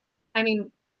launched,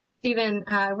 Stephen,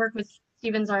 I work with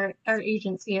Stephen's our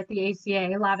agency at the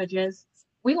ACA, Lavages.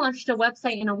 We launched a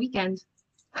website in a weekend.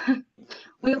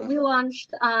 We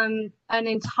launched an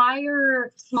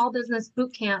entire small business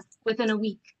boot camp within a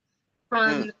week,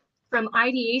 from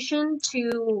ideation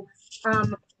to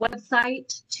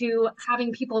website to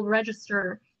having people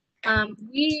register.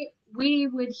 We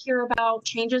would hear about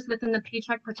changes within the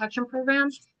Paycheck Protection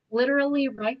Program, literally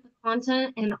write the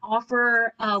content and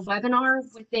offer a webinar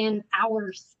within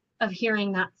hours of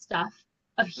hearing that stuff,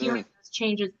 of hearing those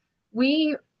changes.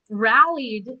 We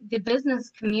rallied the business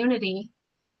community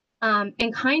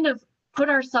and kind of put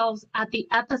ourselves at the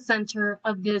epicenter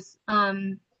of this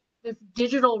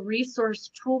digital resource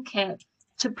toolkit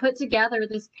to put together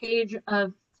this page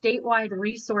of statewide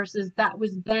resources that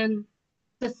was then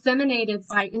disseminated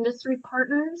by industry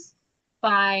partners,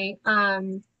 by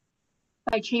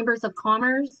chambers of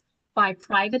commerce, by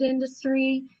private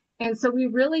industry. And so we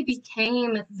really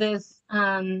became this,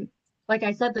 like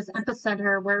I said, this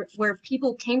epicenter where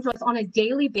people came to us on a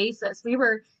daily basis. We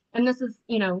were, and this is,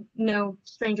 no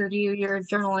stranger to you, you're a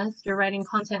journalist, you're writing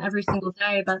content every single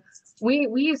day, but we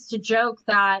used to joke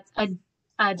that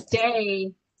a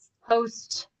day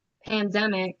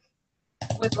post-pandemic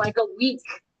was like a week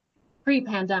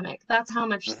pre-pandemic. That's how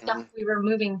much stuff we were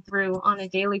moving through on a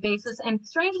daily basis. And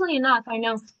strangely enough, I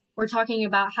know we're talking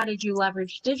about how did you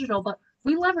leverage digital, but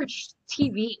we leveraged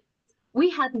TV.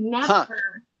 We had never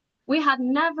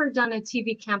done a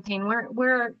TV campaign.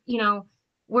 We're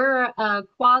a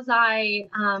quasi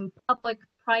public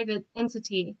private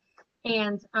entity,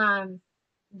 and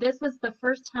this was the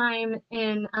first time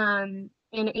in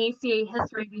ACA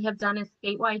history we have done a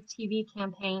statewide TV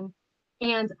campaign.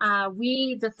 And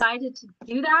we decided to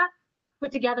do that,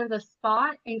 put together the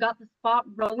spot, and got the spot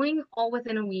rolling all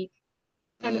within a week.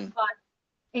 And it got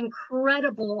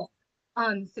incredible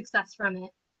success from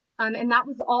it. And that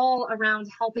was all around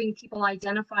helping people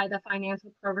identify the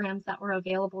financial programs that were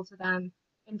available to them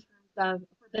in terms of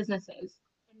for businesses,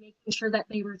 and making sure that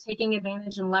they were taking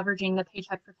advantage and leveraging the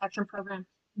Paycheck Protection Program.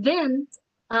 Then,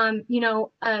 a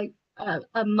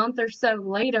month or so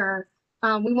later,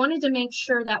 we wanted to make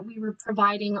sure that we were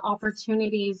providing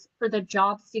opportunities for the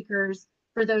job seekers,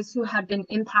 for those who had been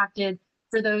impacted,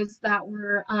 for those that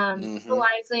were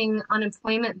utilizing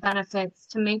unemployment benefits,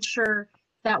 to make sure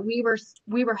that we were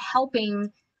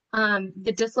helping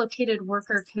the dislocated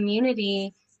worker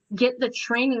community get the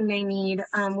training they need.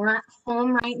 We're at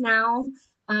home right now.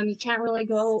 You can't really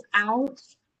go out.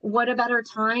 What a better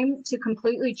time to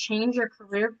completely change your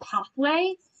career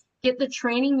pathway, get the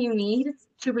training you need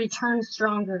to return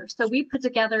stronger. So we put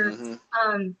together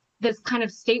this kind of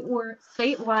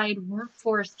statewide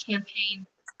workforce campaign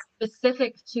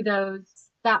specific to those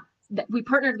that we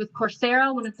partnered with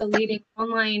Coursera, one of the leading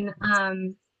online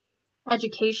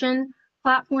education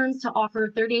platforms, to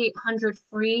offer 3,800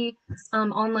 free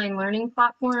online learning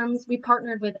platforms. We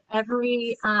partnered with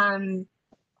every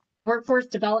workforce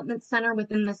development center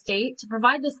within the state to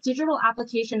provide this digital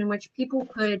application in which people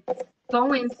could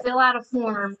go in, fill out a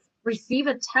form, receive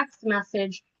a text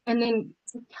message, and then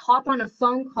hop on a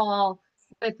phone call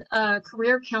with a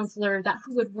career counselor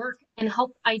who would work and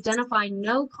help identify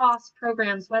no-cost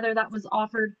programs, whether that was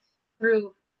offered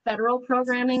through federal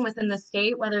programming within the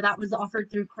state, whether that was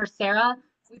offered through Coursera.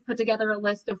 We put together a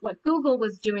list of what Google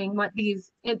was doing, what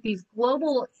these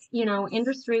global,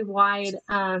 industry-wide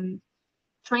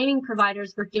training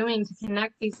providers were doing to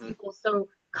connect these people. So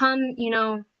come,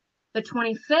 the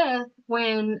 25th,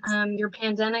 when your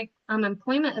pandemic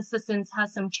employment assistance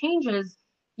has some changes,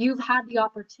 you've had the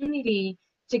opportunity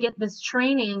to get this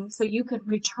training so you could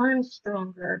return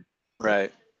stronger.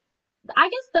 Right. I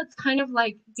guess that's kind of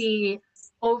like the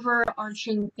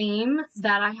overarching theme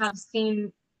that I have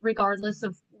seen, regardless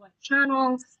of what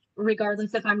channel,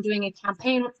 regardless if I'm doing a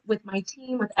campaign with my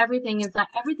team, with everything, is that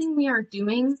everything we are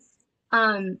doing,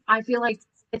 I feel like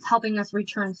it's helping us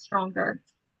return stronger.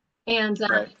 And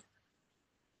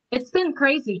It's been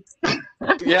crazy.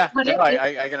 Yeah, But no, it-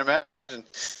 I can imagine.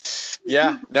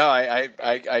 Yeah, no,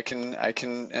 I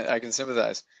can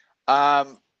sympathize.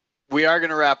 We are going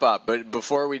to wrap up, but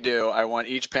before we do, I want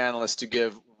each panelist to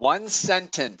give one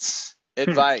sentence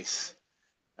advice.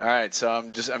 All right, so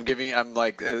I'm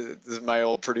like, this is my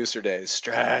old producer days.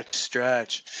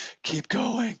 Stretch, keep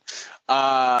going.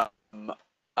 So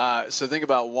think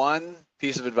about one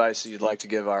piece of advice that you'd like to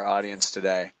give our audience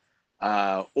today,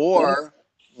 or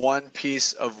one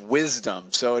piece of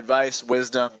wisdom. So advice,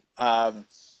 wisdom,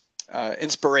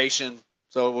 inspiration.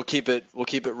 So we'll keep it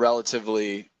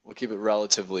relatively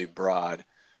broad.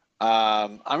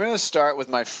 I'm going to start with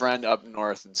my friend up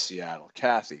north in Seattle.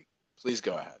 Kathy, please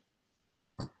go ahead.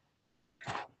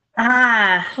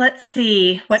 Let's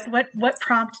see. What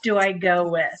prompt do I go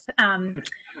with?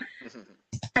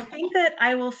 I think that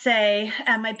I will say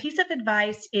my piece of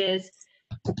advice is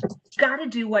got to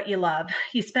do what you love.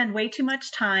 You spend way too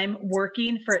much time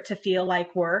working for it to feel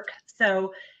like work.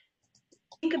 So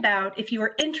think about if you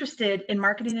are interested in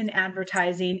marketing and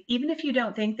advertising, even if you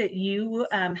don't think that you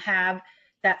have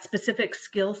that specific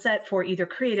skill set for either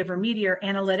creative or media or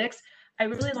analytics. I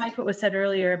really like what was said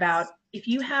earlier about if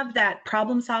you have that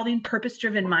problem-solving,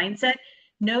 purpose-driven mindset,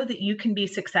 know that you can be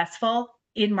successful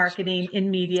in marketing, in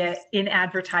media, in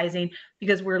advertising,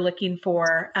 because we're looking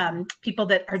for people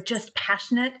that are just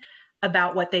passionate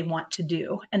about what they want to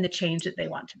do and the change that they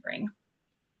want to bring.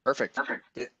 Perfect.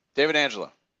 David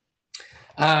Angelo.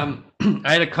 I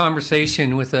had a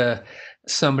conversation with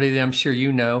somebody that I'm sure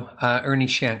you know, Ernie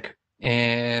Schenk,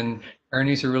 and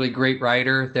Ernie's a really great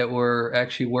writer that we're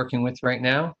actually working with right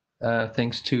now,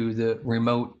 thanks to the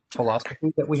remote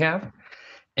philosophy that we have.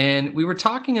 And we were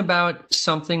talking about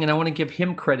something, and I want to give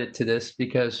him credit to this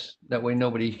because that way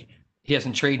he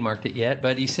hasn't trademarked it yet,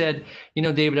 but he said, you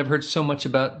know, David, I've heard so much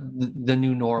about the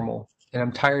new normal, and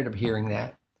I'm tired of hearing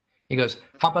that. He goes,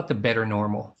 how about the better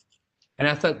normal? And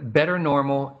I thought better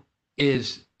normal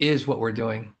is what we're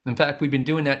doing. In fact, we've been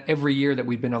doing that every year that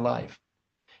we've been alive.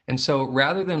 And so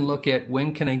rather than look at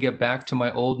when can I get back to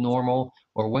my old normal,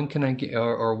 or when can I get,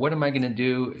 or what am I going to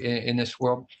do in this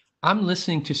world? I'm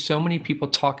listening to so many people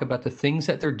talk about the things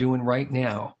that they're doing right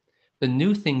now, the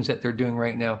new things that they're doing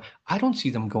right now. I don't see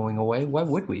them going away. Why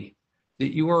would we?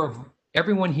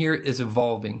 Everyone here is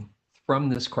evolving from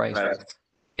this crisis. Right.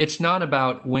 It's not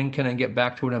about when can I get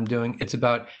back to what I'm doing. It's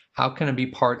about how can I be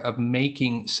part of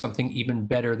making something even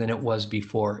better than it was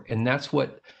before. And that's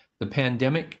what the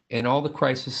pandemic and all the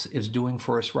crisis is doing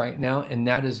for us right now. And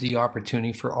that is the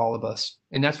opportunity for all of us.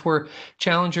 And that's where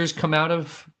challengers come out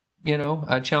of,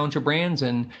 challenger brands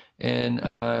and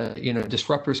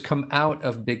disruptors come out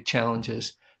of big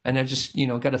challenges. And I just,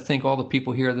 got to thank all the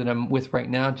people here that I'm with right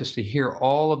now, just to hear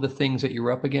all of the things that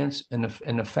you're up against, and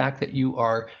the fact that you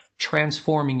are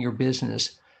transforming your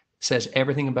business says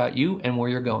everything about you and where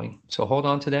you're going. So hold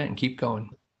on to that and keep going.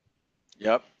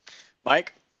 Yep.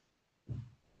 Mike?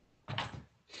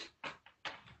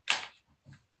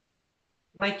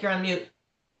 Mike, you're on mute.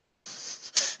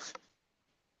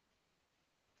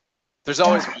 There's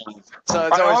always one. So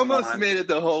it's I always almost one. made it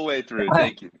the whole way through.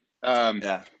 Thank you.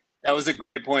 Yeah. That was a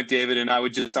great point, David. And I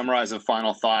would just summarize a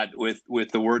final thought with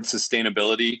the word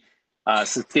sustainability.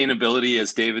 Sustainability,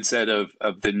 as David said,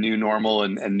 of the new normal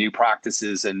and new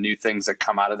practices and new things that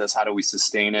come out of this. How do we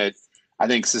sustain it? I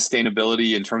think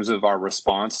sustainability in terms of our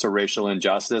response to racial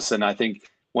injustice. And I think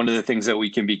one of the things that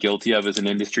we can be guilty of as an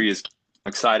industry is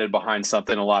excited behind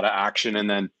something, a lot of action, and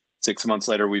then 6 months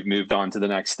later, we've moved on to the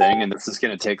next thing. And this is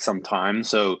going to take some time.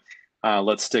 So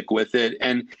let's stick with it.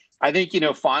 And I think,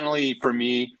 finally, for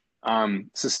me,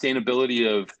 sustainability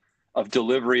of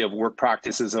delivery of work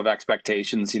practices, of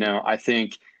expectations. I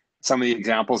think some of the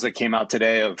examples that came out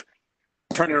today of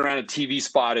turning around a TV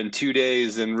spot in 2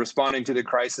 days and responding to the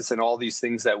crisis and all these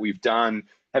things that we've done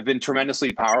have been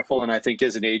tremendously powerful. And I think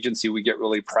as an agency, we get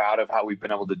really proud of how we've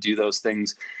been able to do those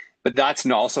things. But that's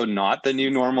also not the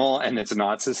new normal, and it's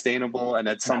not sustainable. And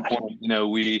at some point,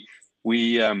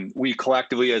 we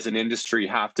collectively as an industry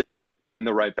have to in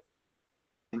the right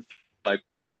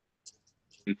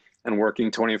and working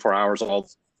 24 hours all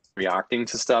reacting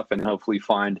to stuff and hopefully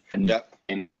find a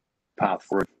path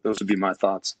forward. Those would be my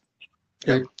thoughts.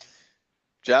 Yep.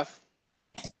 Jeff?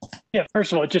 Yeah,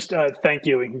 first of all, just thank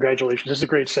you and congratulations. This is a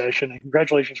great session, and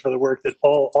congratulations for the work that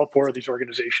all four of these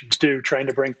organizations do, trying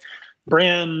to bring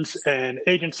brands and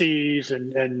agencies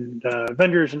and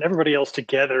vendors and everybody else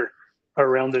together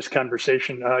around this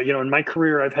conversation. In my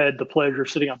career, I've had the pleasure of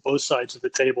sitting on both sides of the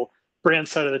table, brand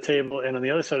side of the table and on the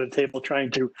other side of the table,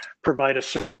 trying to provide a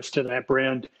service to that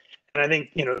brand. And I think,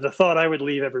 the thought I would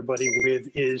leave everybody with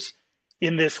is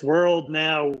in this world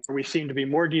now where we seem to be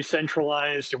more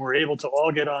decentralized and we're able to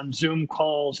all get on Zoom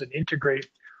calls and integrate,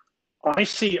 I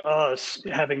see us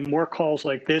having more calls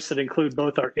like this that include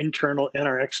both our internal and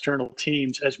our external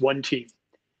teams as one team.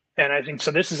 And I think so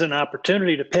this is an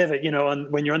opportunity to pivot.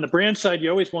 When you're on the brand side,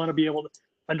 you always want to be able to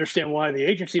understand why the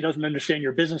agency doesn't understand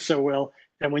your business so well.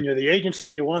 And when you're the agency,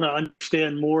 you want to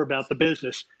understand more about the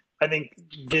business. I think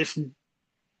this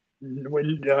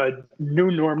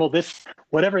new normal,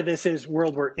 whatever this is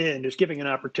world we're in, is giving an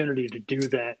opportunity to do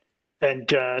that. And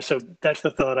so that's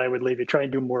the thought I would leave you. Try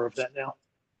and do more of that now.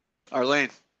 Arlene.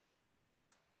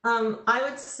 I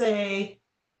would say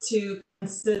to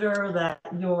consider that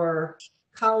your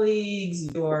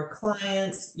colleagues, your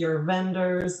clients, your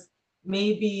vendors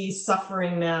may be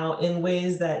suffering now in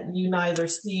ways that you neither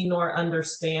see nor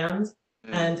understand,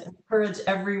 and encourage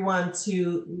everyone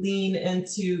to lean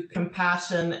into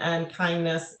compassion and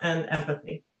kindness and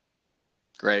empathy.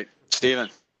 Great. Stephen.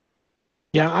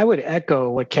 Yeah, I would echo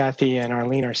what Kathy and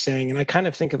Arlene are saying. And I kind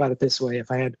of think about it this way.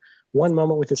 If I had one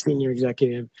moment with a senior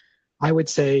executive, I would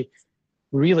say,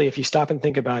 really, if you stop and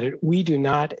think about it, we do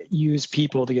not use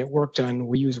people to get work done.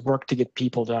 We use work to get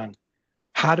people done.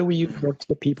 How do we use work to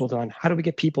get people done? How do we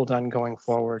get people done going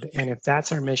forward? And if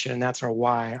that's our mission and that's our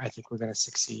why, I think we're going to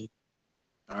succeed.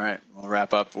 All right, we'll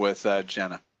wrap up with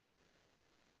Jenna.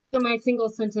 So my single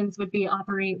sentence would be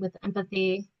operate with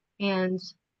empathy. And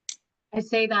I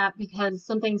say that because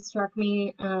something struck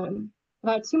me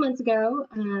about 2 months ago.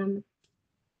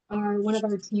 One of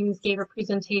our teams gave a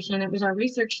presentation. It was our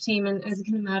research team, and as you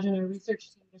can imagine, our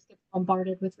research team just gets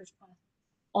bombarded with requests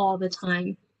all the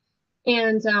time.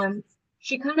 And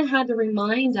she kind of had to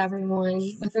remind everyone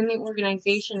within the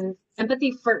organization,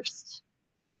 empathy first.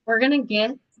 We're gonna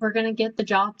get the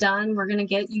job done. We're gonna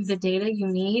get you the data you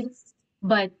need,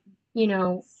 but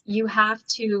you have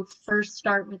to first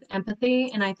start with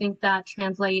empathy, and I think that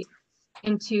translates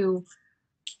into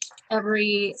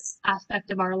every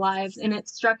aspect of our lives. And it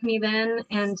struck me then,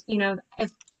 and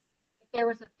if there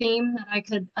was a theme that I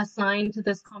could assign to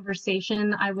this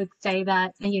conversation, I would say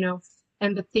that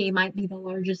empathy might be the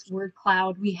largest word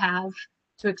cloud we have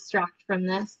to extract from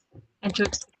this and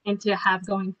to have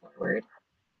going forward.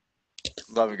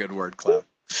 Love a good word cloud.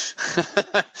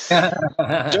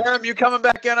 Durham, you coming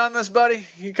back in on this, buddy?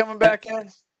 You coming back in?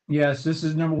 Yes, this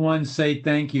is number one. Say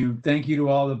thank you. Thank you to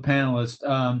all the panelists.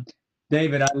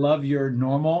 David, I love your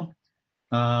normal.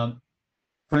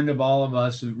 Friend of all of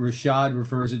us, Rashad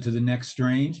refers it to the next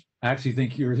strange. I actually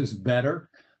think yours is better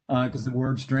because the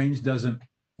word strange doesn't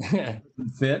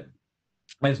fit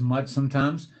as much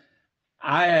sometimes.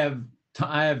 I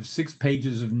have 6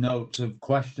 pages of notes of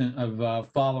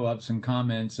follow-ups and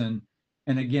comments, and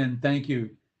again, thank you.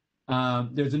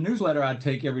 There's a newsletter I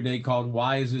take every day called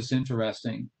Why Is This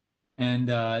Interesting? And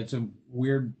it's a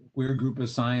weird group of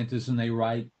scientists, and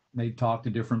they talk to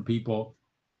different people.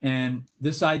 And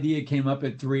this idea came up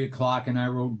at 3 o'clock, and I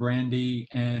wrote Brandy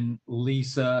and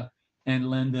Lisa and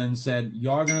Linda and said,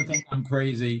 y'all are gonna think I'm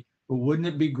crazy, but wouldn't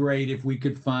it be great if we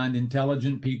could find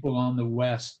intelligent people on the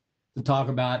West to talk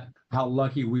about how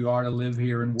lucky we are to live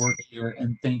here and work here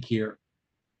and think here?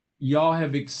 Y'all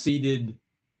have exceeded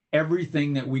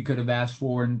everything that we could have asked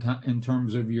for in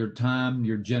terms of your time,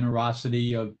 your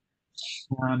generosity of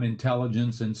time,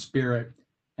 intelligence, and spirit.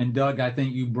 And Doug, I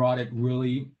think you brought it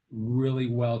really, really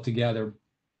well together.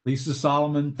 Lisa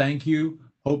Solomon, thank you.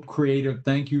 Hope Creative,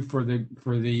 thank you for the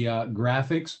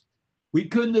graphics. We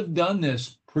couldn't have done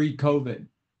this pre-COVID.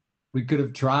 We could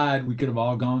have tried. We could have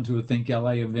all gone to a Think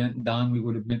LA event. Don, we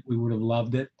would have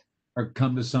loved it, or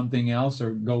come to something else,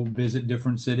 or go visit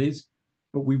different cities.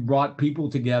 But we brought people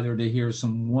together to hear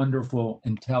some wonderful,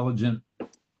 intelligent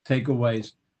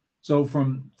takeaways. So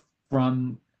from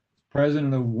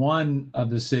president of one of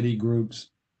the city groups,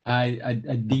 I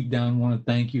deep down want to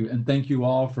thank you, and thank you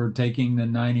all for taking the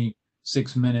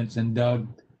 96 minutes. And Doug,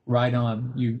 right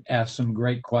on. You asked some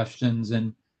great questions,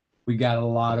 and we got a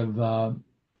lot of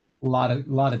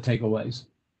takeaways.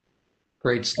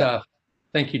 Great stuff.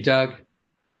 Thank you, Doug.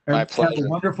 My pleasure. Have a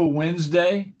wonderful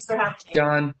Wednesday,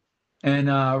 John. And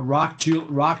rock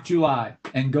July,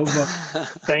 and go vote.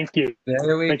 Thank you.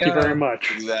 There we go. Thank you very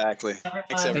much. Exactly.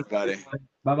 Thanks, everybody.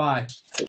 Bye-bye.